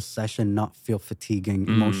make the session not feel fatiguing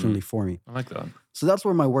emotionally for me. I like that. So that's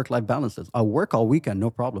where my work-life balance is. I'll work all weekend, no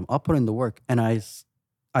problem. I'll put in the work. And I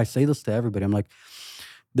say this to everybody. I'm like,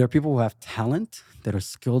 there are people who have talent, that are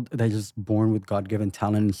skilled, they're just born with God-given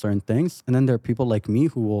talent in certain things. And then there are people like me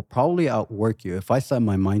who will probably outwork you. If I set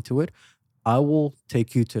my mind to it, I will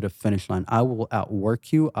take you to the finish line. I will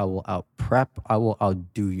outwork you. I will out-prep. I will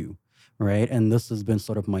outdo you, right? And this has been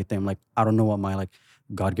sort of my thing. Like, I don't know what my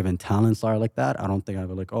God-given talents are like that. I don't think I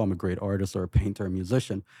have I'm a great artist or a painter or a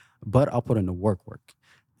musician, but I'll put in the work.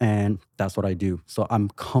 And that's what I do. So I'm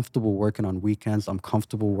comfortable working on weekends. I'm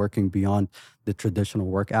comfortable working beyond the traditional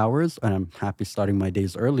work hours, and I'm happy starting my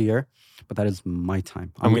days earlier. But that is my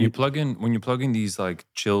time. And when you plug in these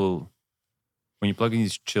chill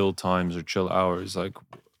times or chill hours, like,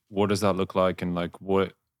 what does that look like? And like,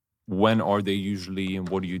 when are they usually, and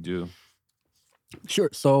what do you do? Sure.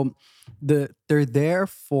 So they're there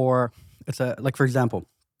for, for example,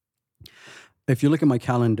 if you look at my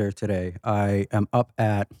calendar today, I am up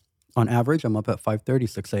on average, I'm up at 5:30,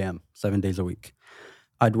 6 a.m., 7 days a week.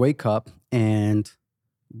 I'd wake up, and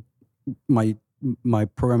my my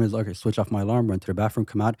program is, okay, switch off my alarm, run to the bathroom,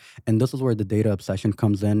 come out. And this is where the data obsession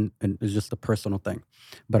comes in, and it's just a personal thing.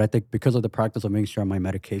 But I think because of the practice of making sure my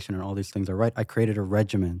medication and all these things are right, I created a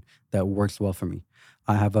regimen that works well for me.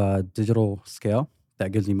 I have a digital scale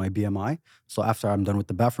that gives me my BMI. So after I'm done with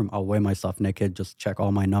the bathroom, I'll weigh myself naked, just check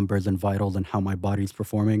all my numbers and vitals and how my body's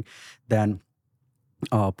performing. Then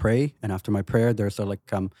I'll pray, and after my prayer, there's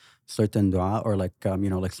certain dua, or like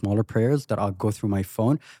smaller prayers that I'll go through my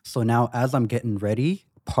phone. So now, as I'm getting ready,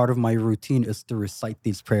 part of my routine is to recite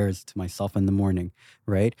these prayers to myself in the morning,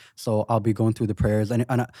 right? So I'll be going through the prayers, and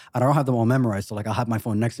I don't have them all memorized. So like I'll have my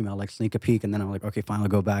phone next to me, I'll like sneak a peek, and then I'm like, okay, fine, I'll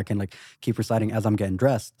go back and like keep reciting as I'm getting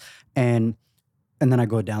dressed, and and then I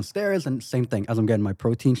go downstairs, and same thing, as I'm getting my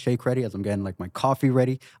protein shake ready, as I'm getting like my coffee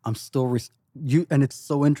ready, I'm still and it's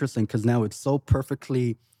so interesting because now it's so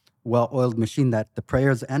perfectly well-oiled machine that the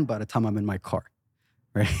prayers end by the time I'm in my car,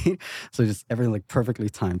 right? So just everything like perfectly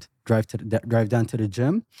timed. Drive down to the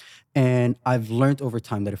gym, and I've learned over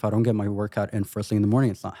time that if I don't get my workout in first thing in the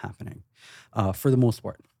morning, it's not happening, for the most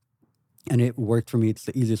part. And it worked for me. It's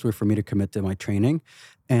the easiest way for me to commit to my training.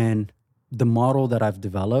 And the model that I've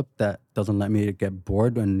developed that doesn't let me get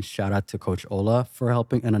bored, and shout out to Coach Ola for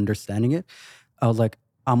helping and understanding it. I was like,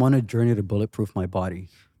 I'm on a journey to bulletproof my body.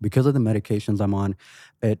 Because of the medications I'm on,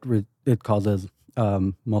 it causes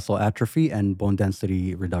muscle atrophy and bone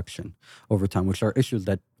density reduction over time, which are issues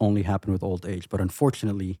that only happen with old age. But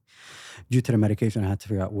unfortunately, due to the medication, I had to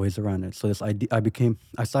figure out ways around it. So this idea,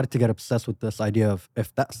 I started to get obsessed with this idea of,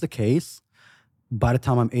 if that's the case, by the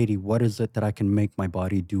time I'm 80, what is it that I can make my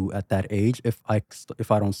body do at that age if I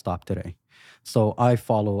don't stop today? So I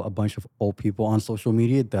follow a bunch of old people on social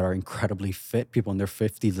media that are incredibly fit, people in their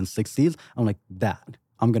 50s and 60s. I'm like, that.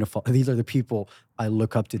 I'm going to follow. These are the people I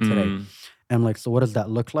look up to today. Mm. And I'm like, so what does that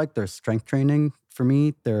look like? There's strength training for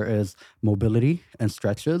me. There is mobility, and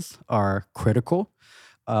stretches are critical.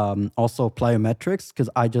 Also plyometrics,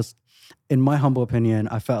 because in my humble opinion,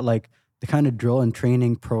 I felt like the kind of drill and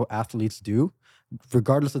training pro athletes do,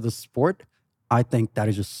 regardless of the sport, I think that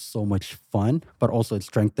is just so much fun, but also it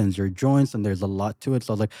strengthens your joints and there's a lot to it.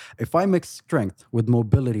 So I was like, if I mix strength with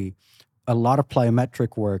mobility, a lot of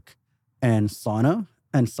plyometric work, and sauna,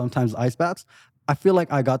 and sometimes ice baths, I feel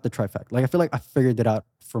like I got the trifecta. Like I feel like I figured it out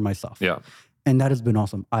for myself. Yeah. And that has been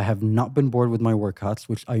awesome. I have not been bored with my workouts,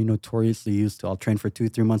 which I notoriously used to. I'll train for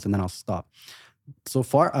 2-3 months and then I'll stop. So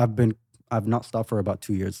far, I've not stopped for about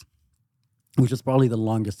 2 years, which is probably the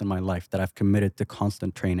longest in my life that I've committed to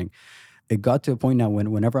constant training. It got to a point now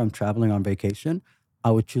whenever I'm traveling on vacation,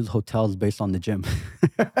 I would choose hotels based on the gym.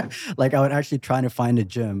 Like I would actually try to find a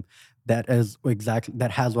gym that has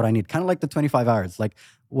what I need. Kind of like the 25 hours. Like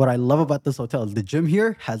what I love about this hotel is the gym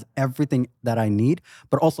here has everything that I need,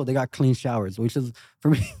 but also they got clean showers, which is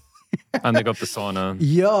for me. And they got the sauna.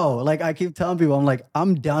 Yo, like I keep telling people, I'm like,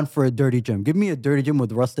 I'm down for a dirty gym. Give me a dirty gym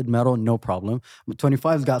with rusted metal, no problem.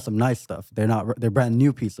 25's got some nice stuff. They're brand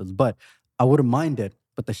new pieces, but I wouldn't mind it.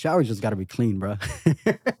 But the showers just got to be clean, bro.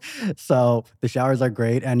 So the showers are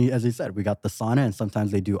great. And as you said, we got the sauna, and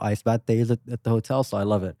sometimes they do ice bath days at the hotel. So I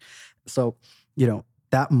love it. So,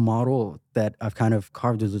 that model that I've kind of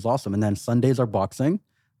carved is awesome. And then Sundays are boxing,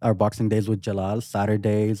 our boxing days with Jalal.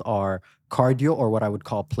 Saturdays are cardio, or what I would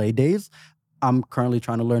call play days. I'm currently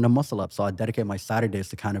trying to learn a muscle up. So I dedicate my Saturdays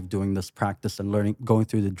to kind of doing this practice and going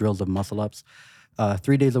through the drills of muscle ups.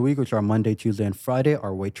 3 days a week, which are Monday, Tuesday, and Friday,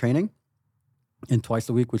 are weight training. And twice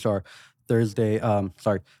a week, which are Tuesday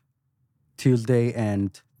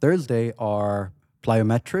and Thursday, are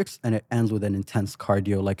plyometrics, and it ends with an intense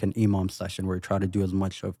cardio, like an EMOM session, where you try to do as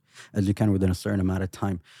much as you can within a certain amount of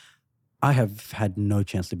time. I have had no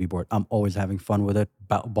chance to be bored. I'm always having fun with it.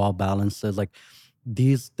 Ball balances, like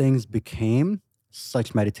these things became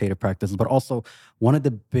such meditative practices. But also, one of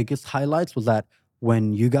the biggest highlights was that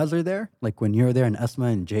when you guys are there, like when you're there, and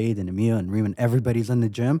Esma and Jade and Emil and Reem and everybody's in the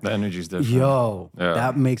gym, The energy's different. yo, Yeah.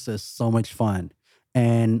 that makes it so much fun.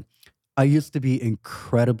 And I used to be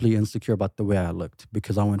incredibly insecure about the way I looked,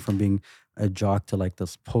 because I went from being a jock to like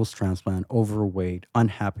this post-transplant, overweight,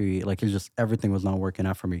 unhappy. Like it's just everything was not working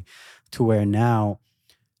out for me, to where now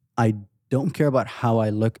I don't care about how I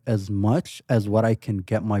look as much as what I can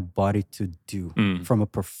get my body to do from a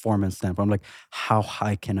performance standpoint. I'm like, how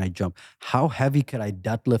high can I jump? How heavy can I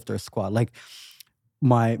deadlift or squat? Like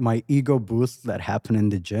my ego boost that happen in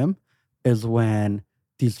the gym is when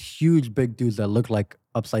these huge big dudes that look like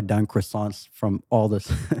upside down croissants from all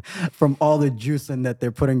this from all the juicing that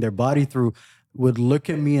they're putting their body through would look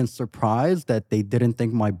at me in surprise that they didn't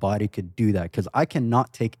think my body could do that, because I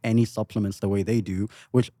cannot take any supplements the way they do,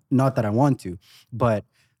 which not that I want to, but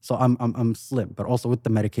so I'm slim, but also with the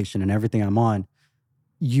medication and everything I'm on,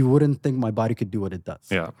 you wouldn't think my body could do what it does.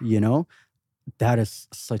 Yeah. You know, that is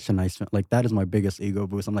such a nice, like, that is my biggest ego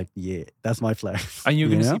boost. I'm like, yeah, that's my flex. And you're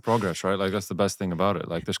you gonna know? see progress, right? Like that's the best thing about it.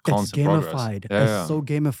 Like there's It's constant progress. gamified. Yeah, It's yeah. so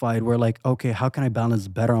gamified. Where like, okay, how can I balance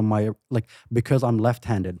better on my, like, because I'm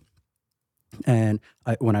left-handed. And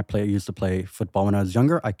when I used to play football when I was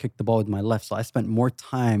younger, I kicked the ball with my left. So I spent more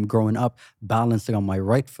time growing up balancing on my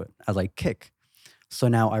right foot as I kick. So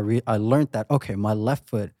now I learned that, okay, my left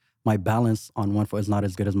foot, my balance on one foot is not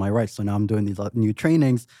as good as my right. So now I'm doing these new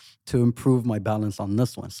trainings to improve my balance on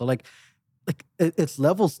this one. So like it's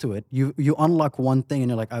levels to it. You unlock one thing and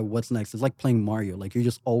you're like, what's next? It's like playing Mario. Like you're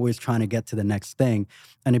just always trying to get to the next thing,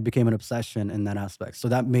 and it became an obsession in that aspect. So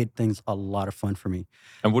that made things a lot of fun for me.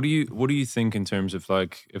 And what do you think in terms of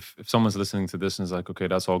like if someone's listening to this and is like, okay,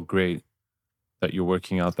 that's all great that you're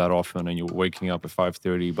working out that often and you're waking up at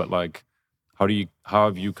 5:30, but like how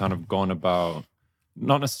have you kind of gone about,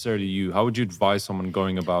 not necessarily you, how would you advise someone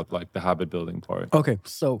going about like the habit building part? Okay,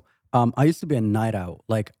 so I used to be a night owl.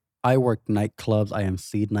 Like I worked nightclubs, I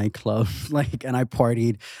emceed nightclubs, like, and I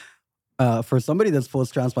partied. For somebody that's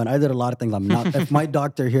post transplant, I did a lot of things. I'm not. If my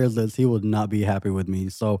doctor hears this, he would not be happy with me.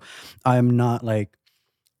 So I'm not like.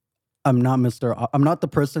 I'm not Mr. I'm not the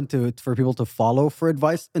person for people to follow for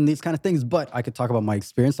advice in these kind of things, but I could talk about my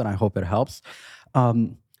experience and I hope it helps.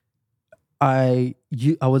 Um, I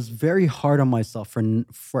was very hard on myself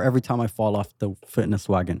for every time I fall off the fitness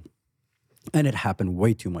wagon. And it happened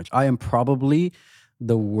way too much. I am probably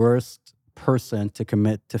the worst person to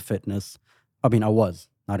commit to fitness. I mean, I was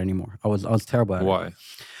not anymore. I was terrible at it. Why?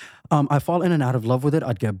 I fall in and out of love with it.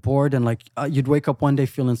 I'd get bored and like you'd wake up one day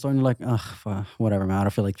feeling sore and you're like, ugh, whatever, man. I don't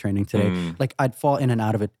feel like training today. Mm. Like I'd fall in and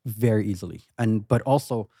out of it very easily. But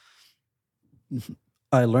also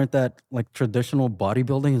I learned that like traditional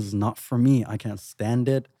bodybuilding is not for me. I can't stand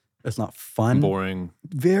it. It's not fun. Boring.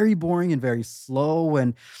 Very boring and very slow.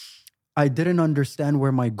 And I didn't understand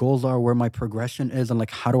where my goals are, where my progression is, and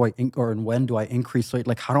like how do I or when do I increase weight?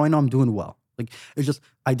 Like how do I know I'm doing well? Like it's just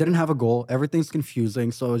I didn't have a goal. Everything's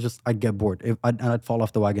confusing, so it was just I'd get bored and I'd fall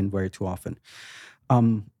off the wagon very too often.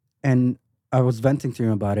 And I was venting to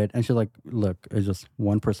him about it, and she's like, "Look, it's just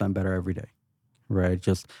 1% better every day, right?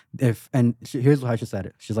 Just here's how she said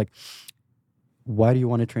it. She's like, why do you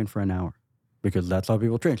want to train for an hour? Because that's how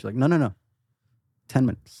people train." She's like, no, 10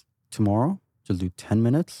 minutes tomorrow. Just do 10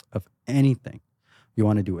 minutes of anything. You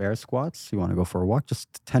want to do air squats, you want to go for a walk,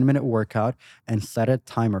 just 10-minute workout and set a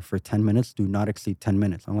timer for 10 minutes. Do not exceed 10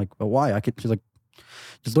 minutes. I'm like, but why? She's like,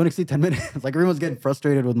 just don't exceed 10 minutes. Like everyone's getting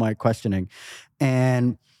frustrated with my questioning.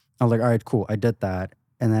 And I was like, all right, cool. I did that.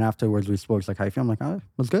 And then afterwards we spoke. She's like, how you feel? I'm like, oh,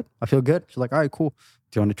 that's good. I feel good. She's like, all right, cool.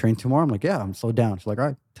 Do you want to train tomorrow? I'm like, yeah, I'm so down. She's like, all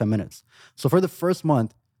right, 10 minutes. So for the first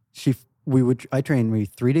month, I trained maybe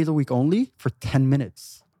 3 days a week only for 10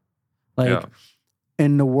 minutes. Like, yeah.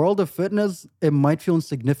 In the world of fitness, it might feel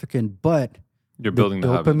insignificant, but you're building the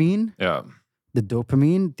dopamine, habit. Yeah. The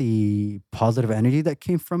dopamine, the positive energy that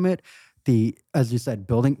came from it, as you said,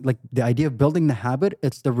 building, like the idea of building the habit,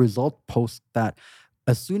 it's the result post that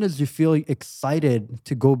as soon as you feel excited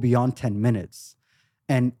to go beyond 10 minutes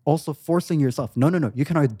and also forcing yourself, no, you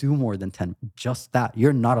cannot do more than 10, just that.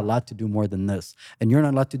 You're not allowed to do more than this. And you're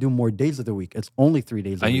not allowed to do more days of the week. It's only 3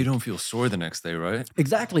 days a week. And you don't feel sore the next day, right?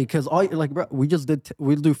 Exactly. Because bro, we just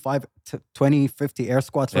we'll do 5 to 20, 50 air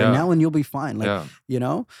squats right now and you'll be fine. Like,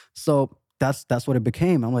 so that's what it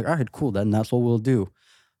became. I'm like, all right, cool. Then that's what we'll do.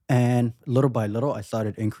 And little by little, I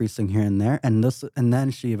started increasing here and there. And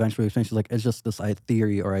then she eventually explained, she's like, it's just this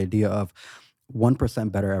theory or idea of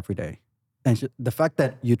 1% better every day. And the fact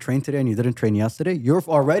that you trained today and you didn't train yesterday, you've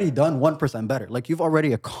already done 1% better. Like you've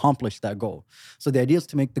already accomplished that goal. So the idea is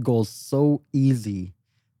to make the goals so easy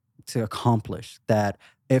to accomplish that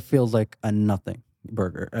it feels like a nothing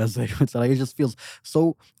burger, as they would say. Like it just feels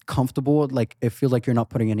so comfortable. Like it feels like you're not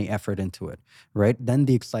putting any effort into it, right? Then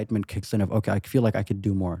the excitement kicks in of, okay, I feel like I could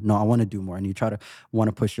do more. No, I want to do more. And you want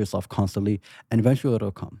to push yourself constantly and eventually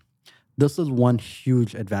it'll come. This is one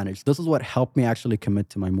huge advantage. This is what helped me actually commit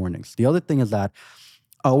to my mornings. The other thing is that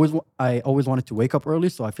I always wanted to wake up early,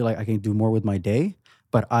 so I feel like I can do more with my day,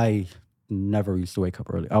 but I never used to wake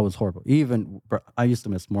up early. I was horrible. I used to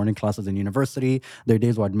miss morning classes in university. There are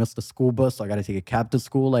days where I'd miss the school bus, so I got to take a cab to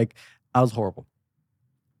school. Like, I was horrible.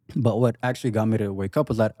 But what actually got me to wake up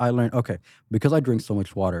was that I learned, okay, because I drink so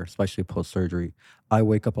much water, especially post-surgery, I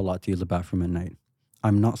wake up a lot to use the bathroom at night.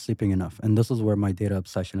 I'm not sleeping enough. And this is where my data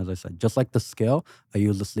obsession, as I said, just like the scale, I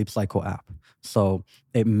use the Sleep Cycle app. So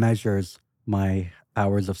it measures my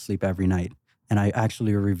hours of sleep every night. And I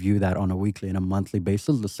actually review that on a weekly and a monthly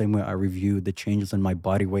basis, the same way I review the changes in my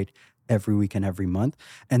body weight every week and every month.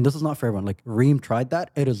 And this is not for everyone. Like Reem tried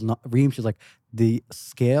that. It is not Reem. She's like, the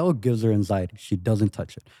scale gives her anxiety. She doesn't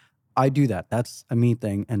touch it. I do that. That's a me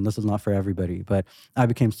thing. And this is not for everybody. But I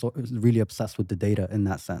became so really obsessed with the data in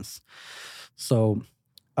that sense. So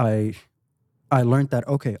I learned that,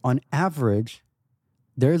 okay, on average,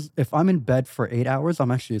 if I'm in bed for 8 hours,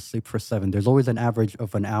 I'm actually asleep for 7. There's always an average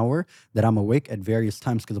of an hour that I'm awake at various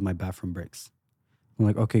times because of my bathroom breaks. I'm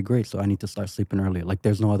like, okay, great. So I need to start sleeping early. Like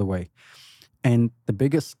there's no other way. And the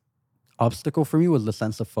biggest obstacle for me was the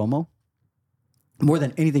sense of FOMO more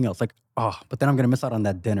than anything else. Like, oh, but then I'm going to miss out on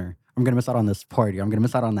that dinner. I'm going to miss out on this party. I'm going to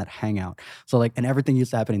miss out on that hangout. So like, and everything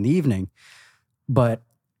used to happen in the evening. But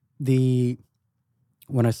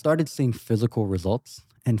when I started seeing physical results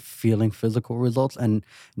and feeling physical results, and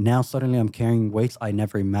now suddenly I'm carrying weights I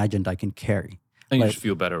never imagined I can carry. And you Like, just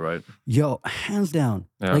feel better, right? yo, hands down.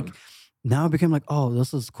 Yeah. Like now I became like, oh,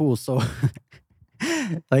 this is cool. So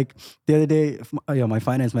like the other day, my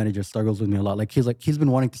finance manager struggles with me a lot. Like he's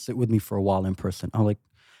been wanting to sit with me for a while in person. I'm like,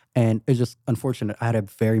 and it's just unfortunate. I had a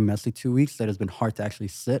very messy 2 weeks that has been hard to actually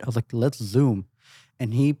sit. I was like, let's Zoom.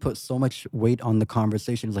 And he put so much weight on the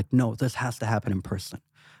conversation. He's like, no, this has to happen in person.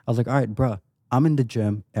 I was like, all right, bruh, I'm in the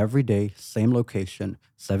gym every day, same location,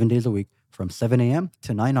 7 days a week, from 7 a.m.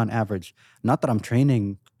 to 9 on average. Not that I'm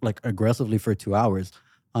training like aggressively for 2 hours.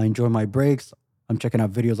 I enjoy my breaks. I'm checking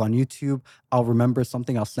out videos on YouTube. I'll remember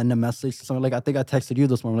something. I'll send a message to someone. Like, I think I texted you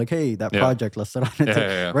this morning, like, hey, that project, let's sit on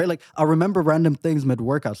it. Right? Like, I'll remember random things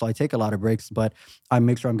mid-workout. So I take a lot of breaks, but I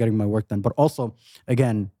make sure I'm getting my work done. But also,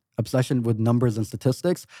 again, obsession with numbers and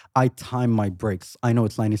statistics, I time my breaks. I know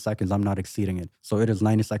it's 90 seconds. I'm not exceeding it. So it is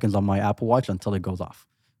 90 seconds on my Apple Watch until it goes off.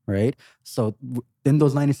 Right? So in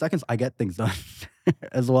those 90 seconds, I get things done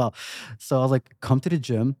as well. So I was like, come to the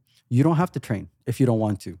gym. You don't have to train if you don't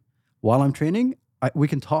want to. While I'm training, we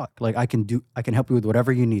can talk. Like I can help you with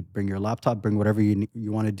whatever you need. Bring your laptop, bring whatever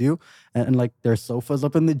you want to do. And like there's sofas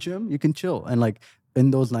up in the gym, you can chill. And like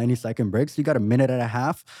in those 90-second breaks, you got a minute and a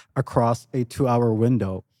half across a 2-hour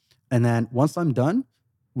window. And then once I'm done,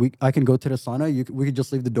 I can go to the sauna. We could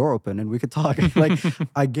just leave the door open and we could talk. Like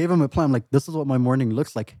I gave him a plan. Like this is what my morning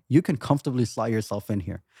looks like. You can comfortably slide yourself in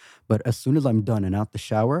here. But as soon as I'm done and out the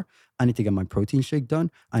shower, I need to get my protein shake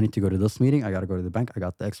done. I need to go to this meeting. I got to go to the bank. I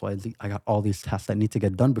got the XYZ. I got all these tasks that need to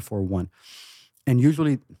get done before 1. And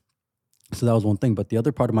usually, so that was one thing. But the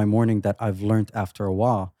other part of my morning that I've learned after a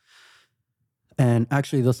while, and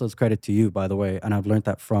actually this is credit to you, by the way, and I've learned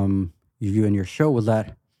that from you and your show, was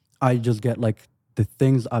that I just get like the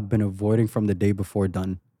things I've been avoiding from the day before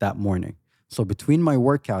done that morning. So between my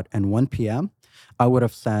workout and 1 p.m., I would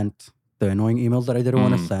have sent the annoying emails that I didn't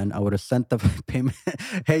want to send. I would have sent the payment.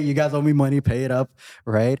 Hey, you guys owe me money, pay it up,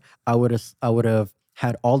 right? I would have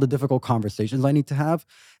had all the difficult conversations I need to have.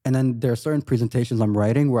 And then there are certain presentations I'm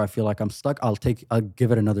writing where I feel like I'm stuck. I'll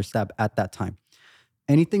give it another stab at that time.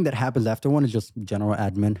 Anything that happens after 1 is just general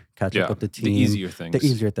admin, catch up with the team. The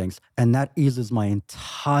easier things. And that eases my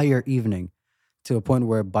entire evening to a point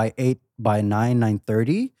where by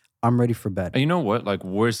 9:30, I'm ready for bed. And you know what? Like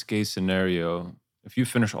worst case scenario, if you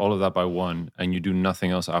finish all of that by 1 and you do nothing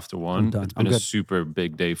else after 1, it's been a super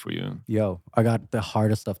big day for you. Yo, I got the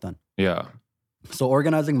hardest stuff done. Yeah. So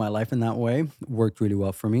organizing my life in that way worked really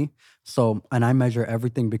well for me. So, and I measure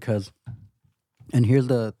everything because, and here's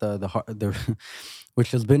the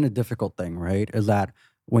which has been a difficult thing, right? Is that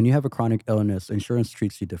when you have a chronic illness, insurance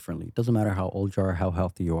treats you differently. It doesn't matter how old you are, how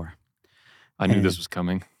healthy you are. I knew this was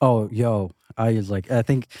coming. Oh, yo, I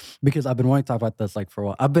think because I've been wanting to talk about this like for a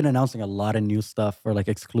while. I've been announcing a lot of new stuff or like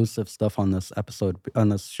exclusive stuff on this episode, on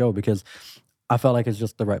this show, because I felt like it's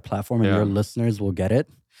just the right platform and your listeners will get it.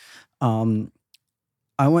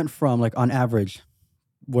 I went from like on average,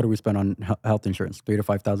 what do we spend on health insurance? $3,000 to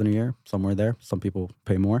 $5,000 a year, somewhere there. Some people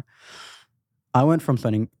pay more. I went from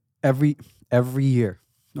spending every year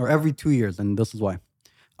or every 2 years, and this is why.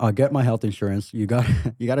 I'll get my health insurance. You got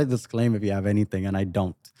to disclaim if you have anything, and I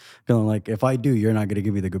don't. Because I'm like, if I do, you're not going to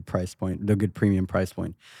give me the good price point, the good premium price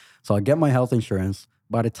point. So I'll get my health insurance.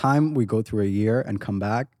 By the time we go through a year and come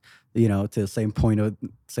back, to the same point of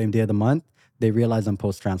same day of the month, they realize I'm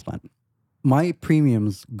post-transplant. My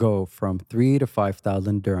premiums go from 3,000 to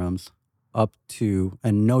 5,000 dirhams up to,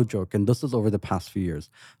 and no joke, and this is over the past few years,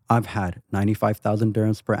 I've had 95,000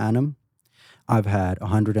 dirhams per annum. I've had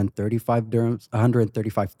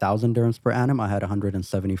 135,000 dirhams per annum. I had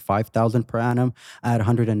 175,000 per annum. I had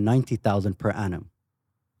 190,000 per annum.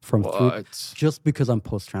 Just because I'm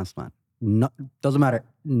post-transplant. Doesn't matter.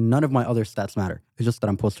 None of my other stats matter. It's just that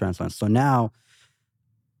I'm post-transplant. So now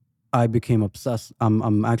I became obsessed.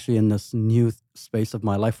 I'm actually in this new space of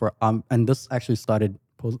my life where and this actually started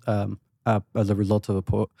as a result of a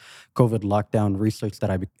COVID lockdown research that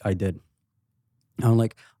I did. I'm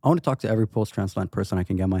like, I want to talk to every post-transplant person I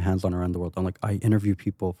can get my hands on around the world. I'm like, I interview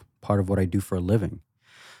people, part of what I do for a living.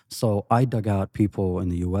 So I dug out people in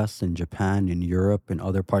the US, in Japan, in Europe, in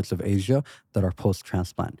other parts of Asia that are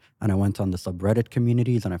post-transplant. And I went on the subreddit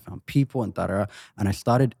communities and I found people and and I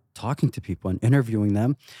started talking to people and interviewing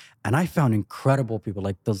them. And I found incredible people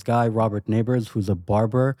like this guy, Robert Neighbors, who's a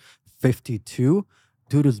barber, 52.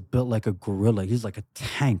 Dude is built like a gorilla. He's like a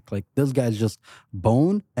tank. Like this guy's just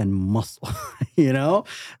bone and muscle, you know?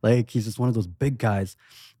 Like he's just one of those big guys.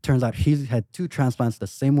 Turns out he had 2 transplants the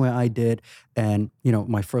same way I did. And, you know,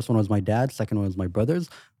 my first one was my dad's, second one was my brother's.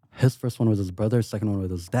 His first one was his brother's, second one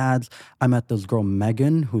was his dad's. I met this girl,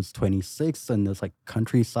 Megan, who's 26 in this like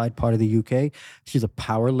countryside part of the UK. She's a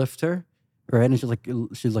power lifter, right? And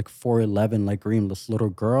she's like 4'11", like Reem, this little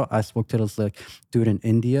girl. I spoke to this like dude in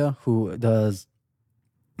India who does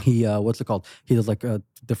what's it called? He does like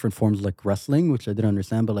different forms of like wrestling, which I didn't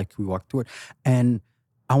understand, but like we walked through it. And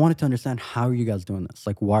I wanted to understand, how are you guys doing this?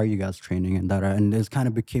 Like, why are you guys training and that? And this kind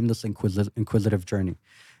of became this inquisitive journey.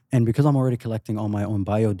 And because I'm already collecting all my own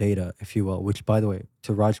bio data, if you will, which by the way,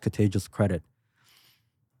 to Raj Kateja's credit,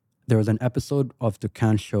 there was an episode of the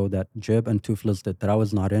Khan show that Jib and Toothless did that I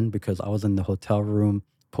was not in because I was in the hotel room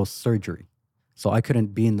post-surgery. So I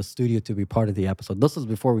couldn't be in the studio to be part of the episode. This was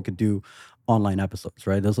before we could do online episodes,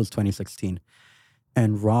 right? This was 2016.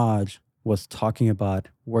 And Raj was talking about,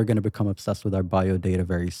 we're going to become obsessed with our bio data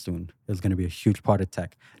very soon. It's going to be a huge part of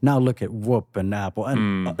tech. Now look at Whoop and Apple.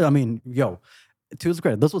 And I mean, yo, to his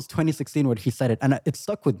credit, this was 2016 when he said it. And it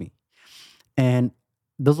stuck with me. And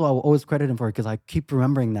this is what I will always credit him for, because I keep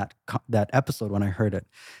remembering that episode when I heard it.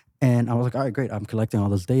 And I was like, all right, great. I'm collecting all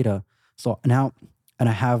this data. So now, and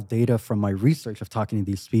I have data from my research of talking to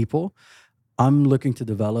these people. I'm looking to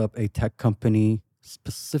develop a tech company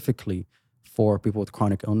specifically for people with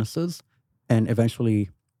chronic illnesses. And eventually,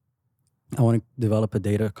 I want to develop a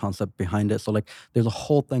data concept behind it. So like, there's a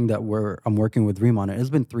whole thing that I'm working with Reem on it. It's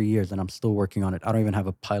been 3 years and I'm still working on it. I don't even have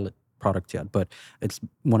a pilot product yet, but it's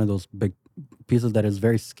one of those big pieces that is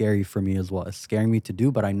very scary for me as well. It's scaring me to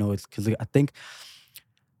do, but I know it's because I think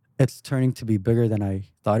it's turning to be bigger than I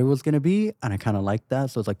thought it was going to be. And I kind of like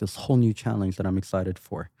that. So it's like this whole new challenge that I'm excited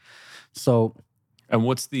for. So, and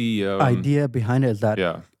what's the idea behind it is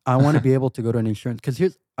that I want to be able to go to an insurance,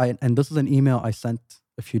 because and this is an email I sent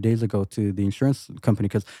a few days ago to the insurance company,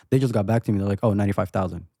 because they just got back to me. They're like, oh,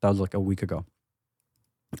 95,000. That was like a week ago.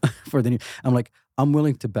 I'm like, I'm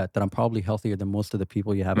willing to bet that I'm probably healthier than most of the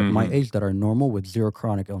people you have at my age that are normal with 0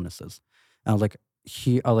 chronic illnesses. And I was like,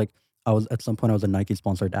 at some point I was a Nike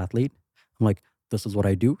sponsored athlete. I'm like, this is what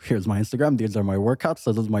I do. Here's my Instagram. These are my workouts.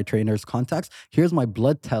 This is my trainer's contacts. Here's my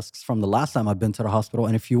blood tests from the last time I've been to the hospital.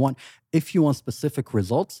 And if you want specific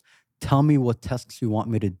results, tell me what tests you want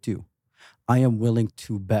me to do. I am willing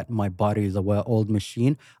to bet my body is a well-oiled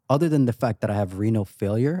machine. Other than the fact that I have renal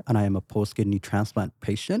failure and I am a post-kidney transplant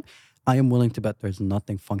patient, I am willing to bet there's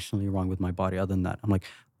nothing functionally wrong with my body other than that. I'm like,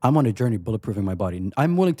 I'm on a journey bulletproofing my body.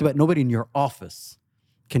 I'm willing to bet nobody in your office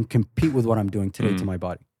can compete with what I'm doing today to my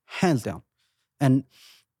body. Hands down. And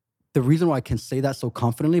the reason why I can say that so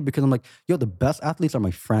confidently, because I'm like, yo, the best athletes are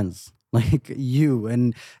my friends. Like you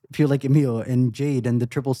and people like Emil and Jade and the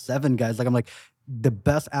 777 guys. Like, I'm like, the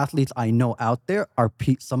best athletes I know out there are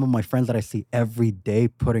some of my friends that I see every day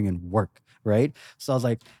putting in work, right? So I was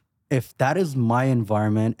like, if that is my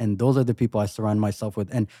environment and those are the people I surround myself with,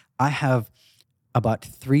 and I have about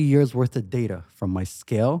 3 years worth of data from my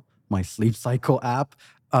scale, my sleep cycle app,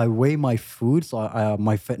 I weigh my food, so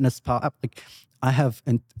my fitness pal app, like I have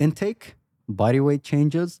an intake, body weight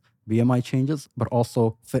changes, BMI changes, but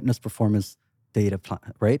also fitness performance data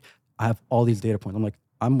plan, right? I have all these data points. I'm like,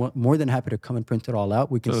 I'm more than happy to come and print it all out.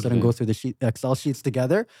 We can sit and go through the Excel sheets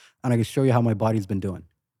together, and I can show you how my body's been doing.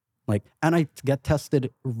 Like, and I get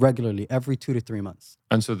tested regularly every 2 to 3 months.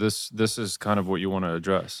 And so this is kind of what you want to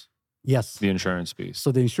address. Yes. The insurance piece.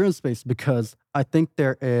 So the insurance space, because I think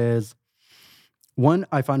there is one,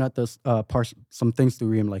 I found out there's some things to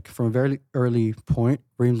Reem. Like from a very early point,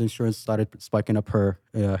 Reem's insurance started spiking up her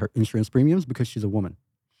insurance premiums because she's a woman.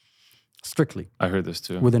 Strictly. I heard this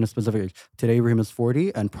too. Within a specific age. Today, Reem is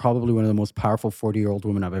 40 and probably one of the most powerful 40-year-old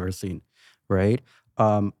women I've ever seen, right?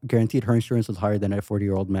 Guaranteed her insurance is higher than a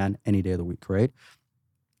 40-year-old man any day of the week, right?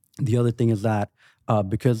 The other thing is that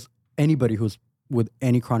because anybody who's with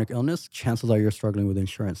any chronic illness, chances are you're struggling with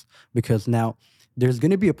insurance. Because now there's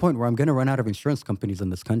going to be a point where I'm going to run out of insurance companies in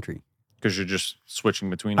this country. Because you're just switching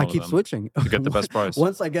between all of them. I keep switching. To get the best price.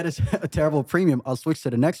 Once I get a terrible premium, I'll switch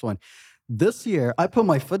to the next one. This year, I put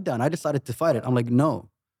my foot down. I decided to fight it. I'm like, no.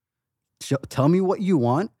 Tell me what you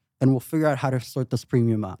want, and we'll figure out how to sort this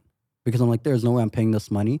premium out. Because I'm like, there's no way I'm paying this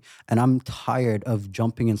money. And I'm tired of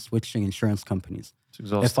jumping and switching insurance companies. It's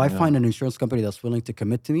exhausting. If I find an insurance company that's willing to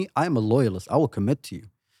commit to me, I'm a loyalist. I will commit to you,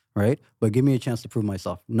 right? But give me a chance to prove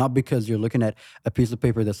myself. Not because you're looking at a piece of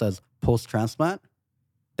paper that says post-transplant,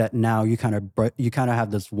 that now you kind of have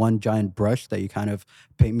this one giant brush that you kind of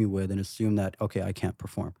paint me with and assume that, okay, I can't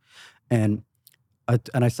perform. And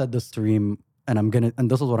I said this to Reem, and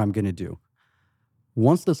this is what I'm gonna do.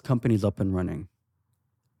 Once this company's up and running,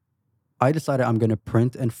 I decided I'm gonna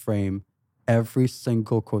print and frame every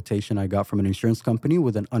single quotation I got from an insurance company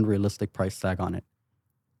with an unrealistic price tag on it.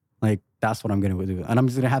 Like, that's what I'm gonna do. And I'm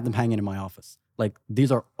just gonna have them hanging in my office. Like,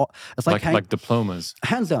 these are all, it's like diplomas.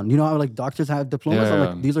 Hands down. You know how like doctors have diplomas? Yeah, I'm yeah.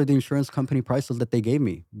 like, these are the insurance company prices that they gave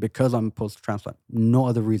me because I'm post-transplant. No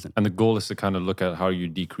other reason. And the goal is to kind of look at how you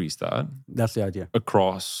decrease that That's the idea.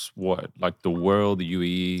 across what? Like the world, the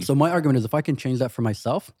UAE. So my argument is, if I can change that for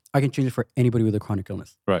myself, I can change it for anybody with a chronic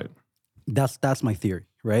illness. Right. That's my theory,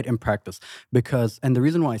 right? In practice. And the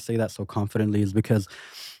reason why I say that so confidently is because,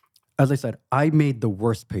 as I said, I made the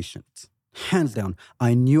worst patient. Hands down.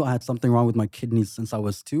 I knew I had something wrong with my kidneys since I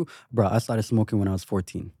was 2. Bro, I started smoking when I was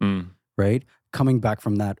 14, right? Coming back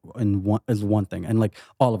from that is one thing. And like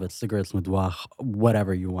all of it, cigarettes, madwa,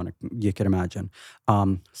 whatever you can imagine.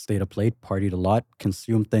 Stayed up late, partied a lot,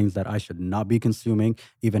 consumed things that I should not be consuming,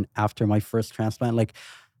 even after my first transplant. Like,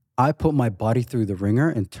 I put my body through the ringer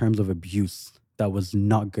in terms of abuse that was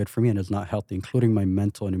not good for me and is not healthy, including my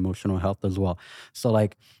mental and emotional health as well. So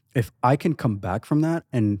like, if I can come back from that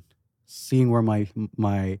and seeing where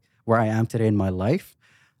where I am today in my life,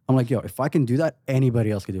 I'm like, yo, if I can do that,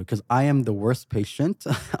 anybody else can do it. Because I am the worst patient.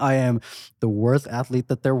 I am the worst athlete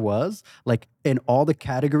that there was. Like, in all the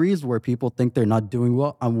categories where people think they're not doing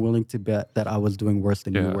well, I'm willing to bet that I was doing worse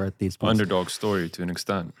than you were at these points. Underdog story to an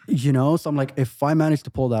extent. You know, so I'm like, if I manage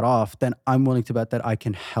to pull that off, then I'm willing to bet that I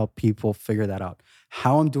can help people figure that out.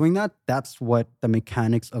 How I'm doing that, that's what the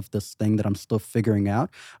mechanics of this thing that I'm still figuring out.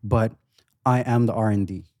 But I am the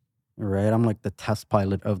R&D. Right, I'm like the test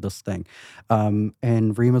pilot of this thing,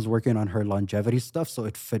 and Rima's working on her longevity stuff, so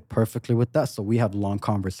it fit perfectly with that. So we have long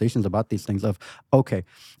conversations about these things. Of, okay,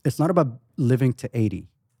 it's not about living to 80,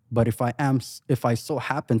 but if I so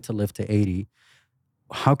happen to live to 80,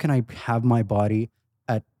 how can I have my body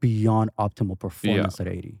at beyond optimal performance at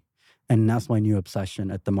 80? And that's my new obsession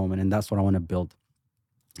at the moment, and that's what I want to build.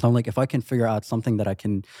 So I'm like, if I can figure out something that I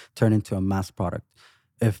can turn into a mass product.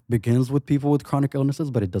 It begins with people with chronic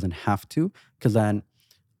illnesses, but it doesn't have to, because then,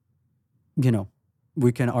 you know,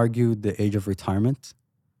 we can argue the age of retirement.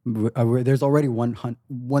 There's already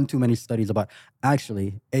one too many studies about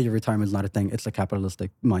actually age of retirement is not a thing. It's a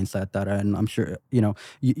capitalistic mindset and I'm sure,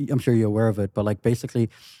 I'm sure you're aware of it, but like basically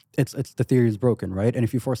it's the theory is broken, right? And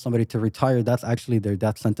if you force somebody to retire, that's actually their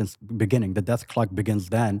death sentence beginning. The death clock begins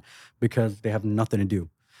then because they have nothing to do.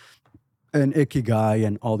 And Ikigai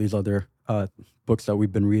and all these other books that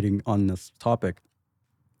we've been reading on this topic.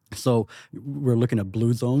 So we're looking at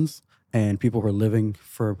blue zones and people who are living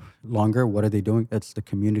for longer. What are they doing? It's the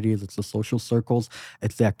communities, it's the social circles,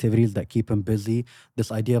 it's the activities that keep them busy.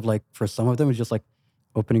 This idea of like, for some of them, it's just like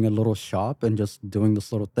opening a little shop and just doing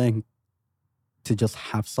this little thing to just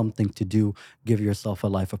have something to do, give yourself a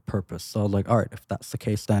life of purpose. So like, all right, if that's the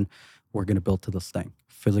case, then we're going to build to this thing.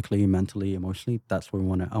 Physically, mentally, emotionally, that's where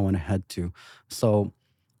I want to head to. So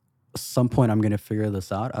at some point I'm going to figure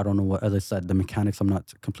this out. I don't know what, as I said, the mechanics I'm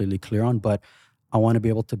not completely clear on, but I want to be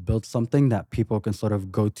able to build something that people can sort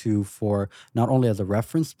of go to for not only as a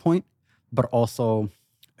reference point, but also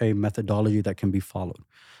a methodology that can be followed.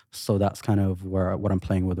 So that's kind of what I'm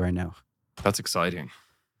playing with right now. That's exciting.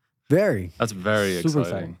 That's very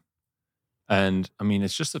exciting. And I mean,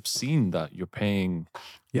 it's just obscene that you're paying.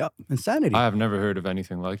 Yeah, insanity. I have never heard of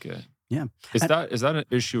anything like it. Yeah. Is that an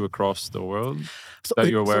issue across the world that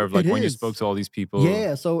you're aware of? Like when you spoke to all these people?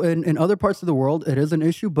 Yeah. So in other parts of the world, it is an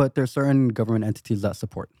issue, but there's certain government entities that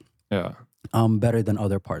support. Yeah. Better than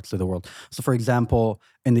other parts of the world. So for example,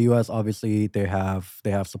 in the US, obviously they have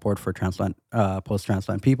support for transplant,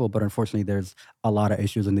 post-transplant people, but unfortunately there's a lot of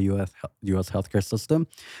issues in the US healthcare system.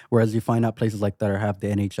 Whereas you find out places like that have the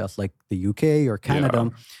NHS, like the UK or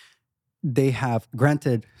Canada, they have,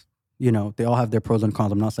 granted, they all have their pros and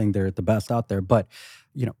cons. I'm not saying they're the best out there, but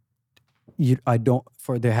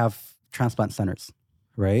they have transplant centers,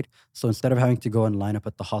 right? So instead of having to go and line up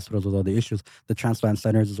at the hospitals with all the issues, the transplant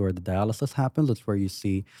centers is where the dialysis happens. It's where you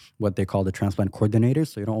see what they call the transplant coordinators.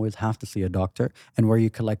 So you don't always have to see a doctor, and where you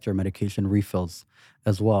collect your medication refills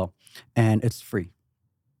as well. And it's free,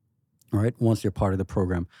 right? Once you're part of the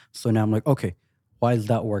program. So now I'm like, okay, why is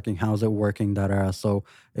that working? How is it working? So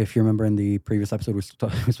if you remember in the previous episode, we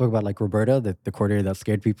spoke about like Roberta, the coordinator that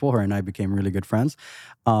scared people. Her and I became really good friends.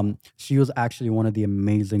 She was actually one of the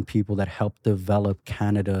amazing people that helped develop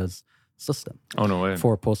Canada's system Oh, no way.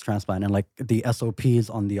 for post-transplant, and like the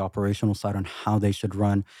SOPs on the operational side on how they should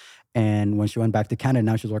run. And when she went back to Canada,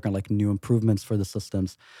 now she's working on like new improvements for the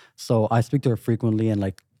systems. So I speak to her frequently, and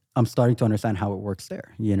like I'm starting to understand how it works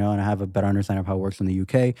there, and I have a better understanding of how it works in the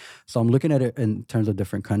UK. So I'm looking at it in terms of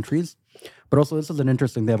different countries. But also, this is an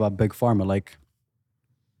interesting thing about big pharma. Like,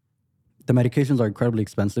 the medications are incredibly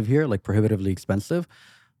expensive here, like prohibitively expensive.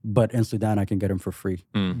 But in Sudan, I can get them for free.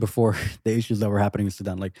 Before the issues that were happening in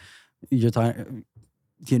Sudan, like you're talking,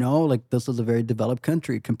 like this is a very developed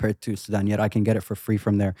country compared to Sudan, yet I can get it for free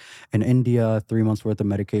from there. In India, 3 months worth of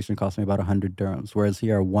medication cost me about 100 dirhams, whereas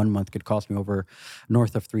here 1 month could cost me over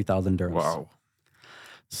north of 3,000 dirhams. Wow.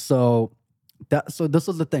 So this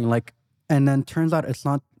is the thing, like, and then turns out it's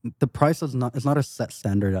not a set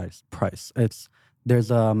standardized price.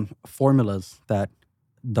 There's formulas that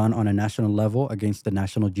done on a national level against the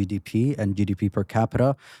national GDP and GDP per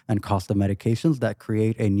capita and cost of medications that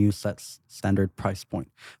create a new standard price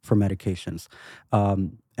point for medications.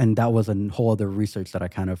 And that was a whole other research that I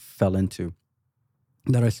kind of fell into,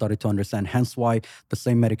 that I started to understand. Hence why the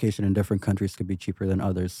same medication in different countries could be cheaper than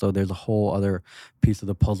others. So there's a whole other piece of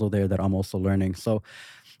the puzzle there that I'm also learning. So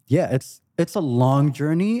yeah, it's a long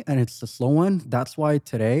journey and it's a slow one. That's why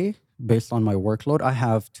today, based on my workload, I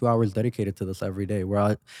have 2 hours dedicated to this every day.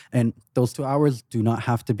 And those 2 hours do not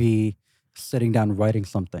have to be sitting down writing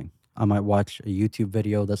something. I might watch a YouTube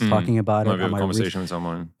video that's talking about it. Might have a conversation with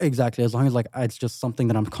someone. Exactly. As long as like it's just something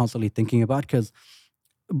that I'm constantly thinking about, because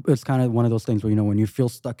it's kind of one of those things where, when you feel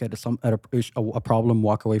stuck at a problem,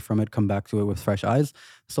 walk away from it, come back to it with fresh eyes.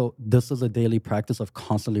 So this is a daily practice of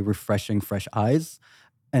constantly refreshing fresh eyes.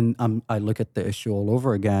 And I look at the issue all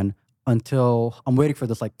over again until I'm waiting for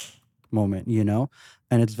this like moment,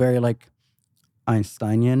 and it's very like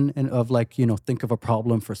Einsteinian, and of like, think of a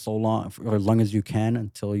problem for so long, for as long as you can,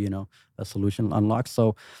 until a solution unlocks.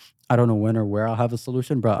 So I don't know when or where I'll have a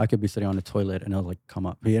solution, but I could be sitting on the toilet and it'll like come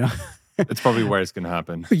up. It's probably where it's gonna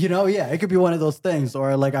happen. Yeah, it could be one of those things,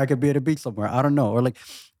 or like I could be at a beach somewhere, I don't know, or like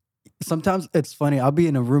sometimes it's funny, I'll be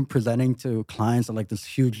in a room presenting to clients on like this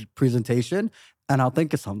huge presentation, and I'll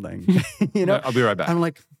think of something. I'll be right back. I'm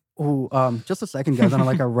like, just a second, guys. And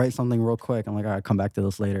I write something real quick. I'm like, all right, come back to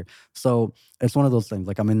this later. So it's one of those things.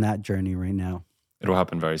 Like, I'm in that journey right now. It'll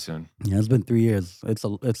happen very soon. Yeah, it's been 3 years.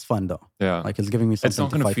 It's fun though. Yeah, like it's giving me something. It's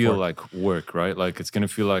not going to feel like work, right? Like it's going to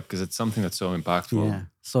feel like, because it's something that's so impactful. Yeah.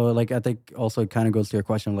 So like I think also it kind of goes to your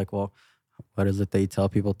question, like, well, what is it they tell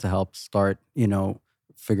people to help start,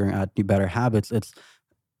 figuring out new better habits? It's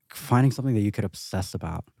finding something that you could obsess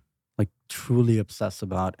about, like truly obsess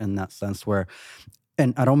about, in that sense where.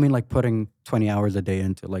 And I don't mean like putting 20 hours a day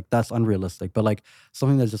into, like that's unrealistic, but like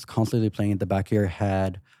something that's just constantly playing in the back of your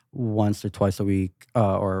head once or twice a week,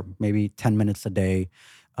 or maybe 10 minutes a day.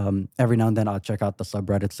 Every now and then I'll check out the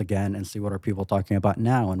subreddits again and see what are people talking about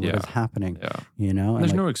now and what is happening. Yeah. And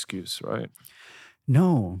there's like, no excuse, right?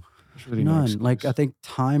 No. Really none. Like I think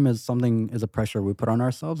time is a pressure we put on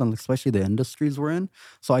ourselves, and especially the industries we're in.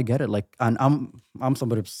 So I get it. Like, and I'm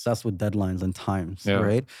somebody obsessed with deadlines and times,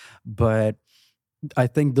 right? But I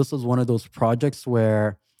think this is one of those projects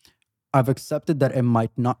where I've accepted that it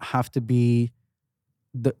might not be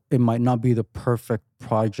the perfect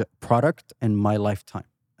product in my lifetime,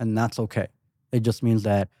 and that's okay. It just means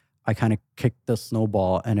that I kind of kick the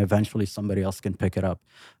snowball, and eventually somebody else can pick it up,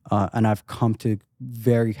 and I've come to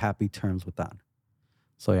very happy terms with that.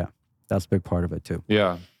 So yeah, that's a big part of it too.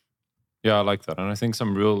 Yeah, I like that, and I think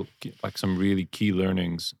some really key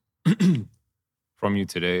learnings from you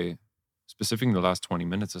today, specifically in the last 20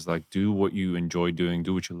 minutes, is like, do what you enjoy doing,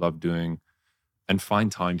 do what you love doing, and find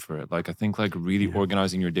time for it. Like, I think like really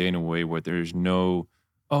organizing your day in a way where there's no,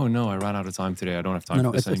 oh no, I ran out of time today, I don't have time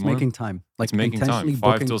for this anymore. It's making time. Like it's making time.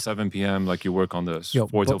 5 till 7 p.m. Like you work on this. 4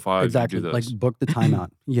 till 5. Exactly. You do this. Like book the time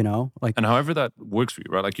out. Like, and however that works for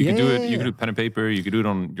you, right? Like you can do it. You can do pen and paper. You can do it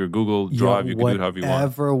on your Google Drive. You can do it however you want.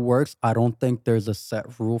 Whatever works. I don't think there's a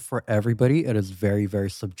set rule for everybody. It is very, very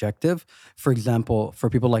subjective. For example, for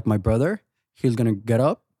people like my brother, he's gonna get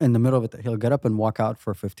up in the middle of it. He'll get up and walk out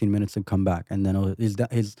for 15 minutes and come back, and then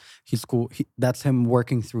he's cool. That's him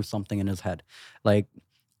working through something in his head. Like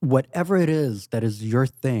whatever it is that is your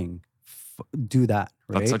thing, do that,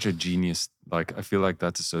 right? That's such a genius. Like, I feel like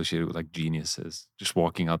that's associated with like geniuses, just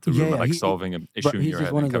walking out the room and like solving an issue in he's your just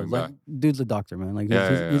head one and of those. coming Like, back. dude's a doctor, man. Like,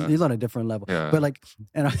 Yeah. he's on a different level. Yeah. But like,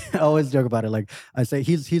 and I always joke about it. Like, I say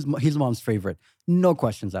he's mom's favorite. No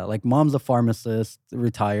questions out. Like, mom's a pharmacist,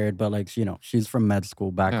 retired, but like, you know, she's from med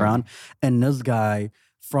school background, and this guy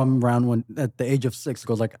from around when at the age of 6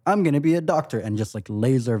 goes like, I'm gonna be a doctor, and just like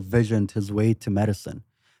laser visioned his way to medicine.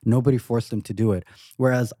 Nobody forced him to do it.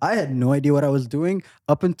 Whereas I had no idea what I was doing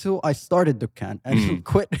up until I started Dukkan and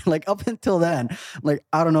quit. Like up until then, like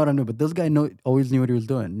I don't know what I knew, but this guy always knew what he was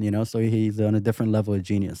doing, you know? So he's on a different level of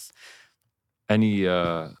genius. Any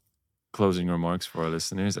closing remarks for our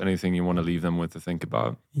listeners? Anything you want to leave them with to think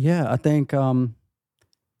about? Yeah, I think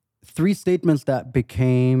 3 statements that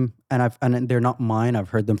became, and they're not mine, I've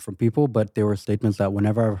heard them from people, but they were statements that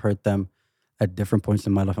whenever I've heard them at different points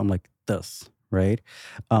in my life, I'm like, this, right?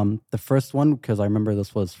 The first one, because I remember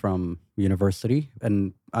this was from university,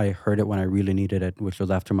 and I heard it when I really needed it, which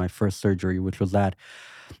was after my first surgery, which was that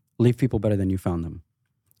leave people better than you found them.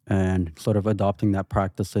 And sort of adopting that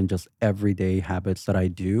practice in just everyday habits that I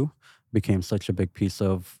do became such a big piece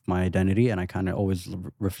of my identity, and I kind of always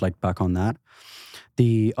reflect back on that.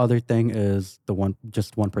 The other thing is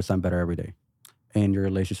just 1% better every day in your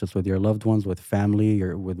relationships with your loved ones, with family,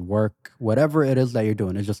 or with work, whatever it is that you're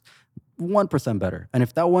doing. It's just 1% better. And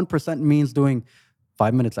if that 1% means doing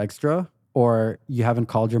 5 minutes extra, or you haven't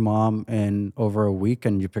called your mom in over a week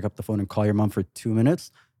and you pick up the phone and call your mom for 2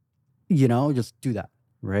 minutes, you know, just do that,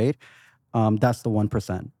 right? That's the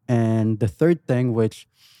 1%. And the third thing, which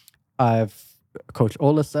Coach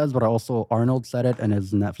Ola says, but also Arnold said it in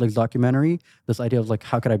his Netflix documentary, this idea of like,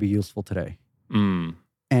 how could I be useful today?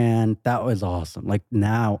 And that was awesome. Like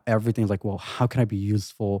now everything's like, well, how can I be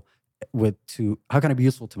useful how can I be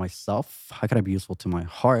useful to myself? How can I be useful to my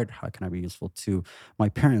heart? How can I be useful to my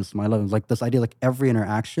parents, my loved ones? Like this idea, like every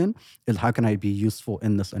interaction is how can I be useful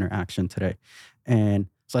in this interaction today? And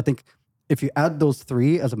so I think if you add those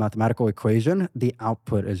 3 as a mathematical equation, the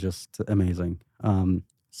output is just amazing.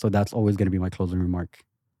 So that's always going to be my closing remark.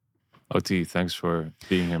 OT, thanks for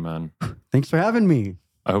being here, man. Thanks for having me.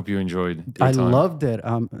 I hope you enjoyed your I time. loved it.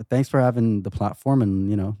 Thanks for having the platform and,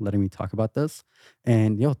 you know, letting me talk about this.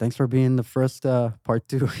 And thanks for being the first part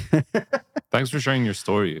 2. Thanks for sharing your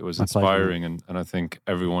story. It was My inspiring, and I think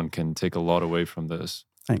everyone can take a lot away from this.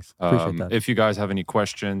 Thanks. Appreciate that. If you guys have any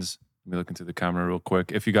questions, let me look into the camera real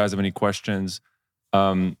quick. If you guys have any questions,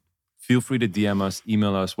 feel free to DM us,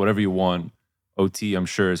 email us, whatever you want. OT, I'm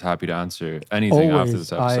sure, is happy to answer anything after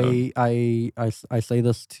this episode. I say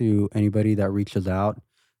this to anybody that reaches out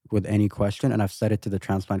with any question, and I've said it to the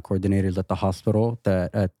transplant coordinators at the hospital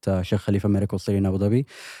at Sheikh Khalifa Medical City in Abu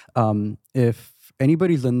Dhabi. If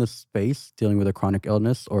anybody's in this space dealing with a chronic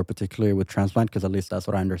illness, or particularly with transplant, because at least that's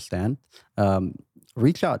what I understand,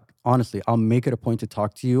 reach out. Honestly, I'll make it a point to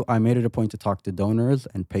talk to you. I made it a point to talk to donors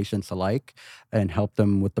and patients alike and help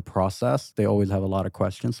them with the process. They always have a lot of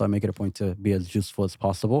questions, so I make it a point to be as useful as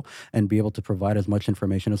possible and be able to provide as much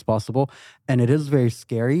information as possible. And it is very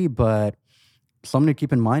scary, but something to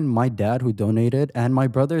keep in mind, my dad who donated and my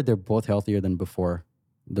brother, they're both healthier than before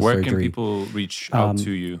the Where surgery. can people reach out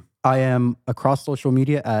to you? I am across social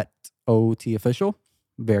media at OT Official.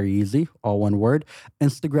 Very easy, all one word.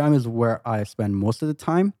 Instagram is where I spend most of the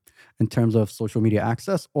time in terms of social media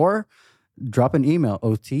access, or drop an email,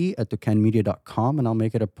 ot@dukanmedia.com, and I'll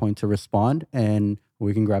make it a point to respond, and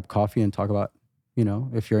we can grab coffee and talk about, you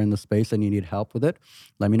know, if you're in the space and you need help with it,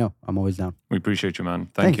 let me know. I'm always down. We appreciate you, man.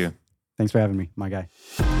 Thank you. Thanks for having me, my guy.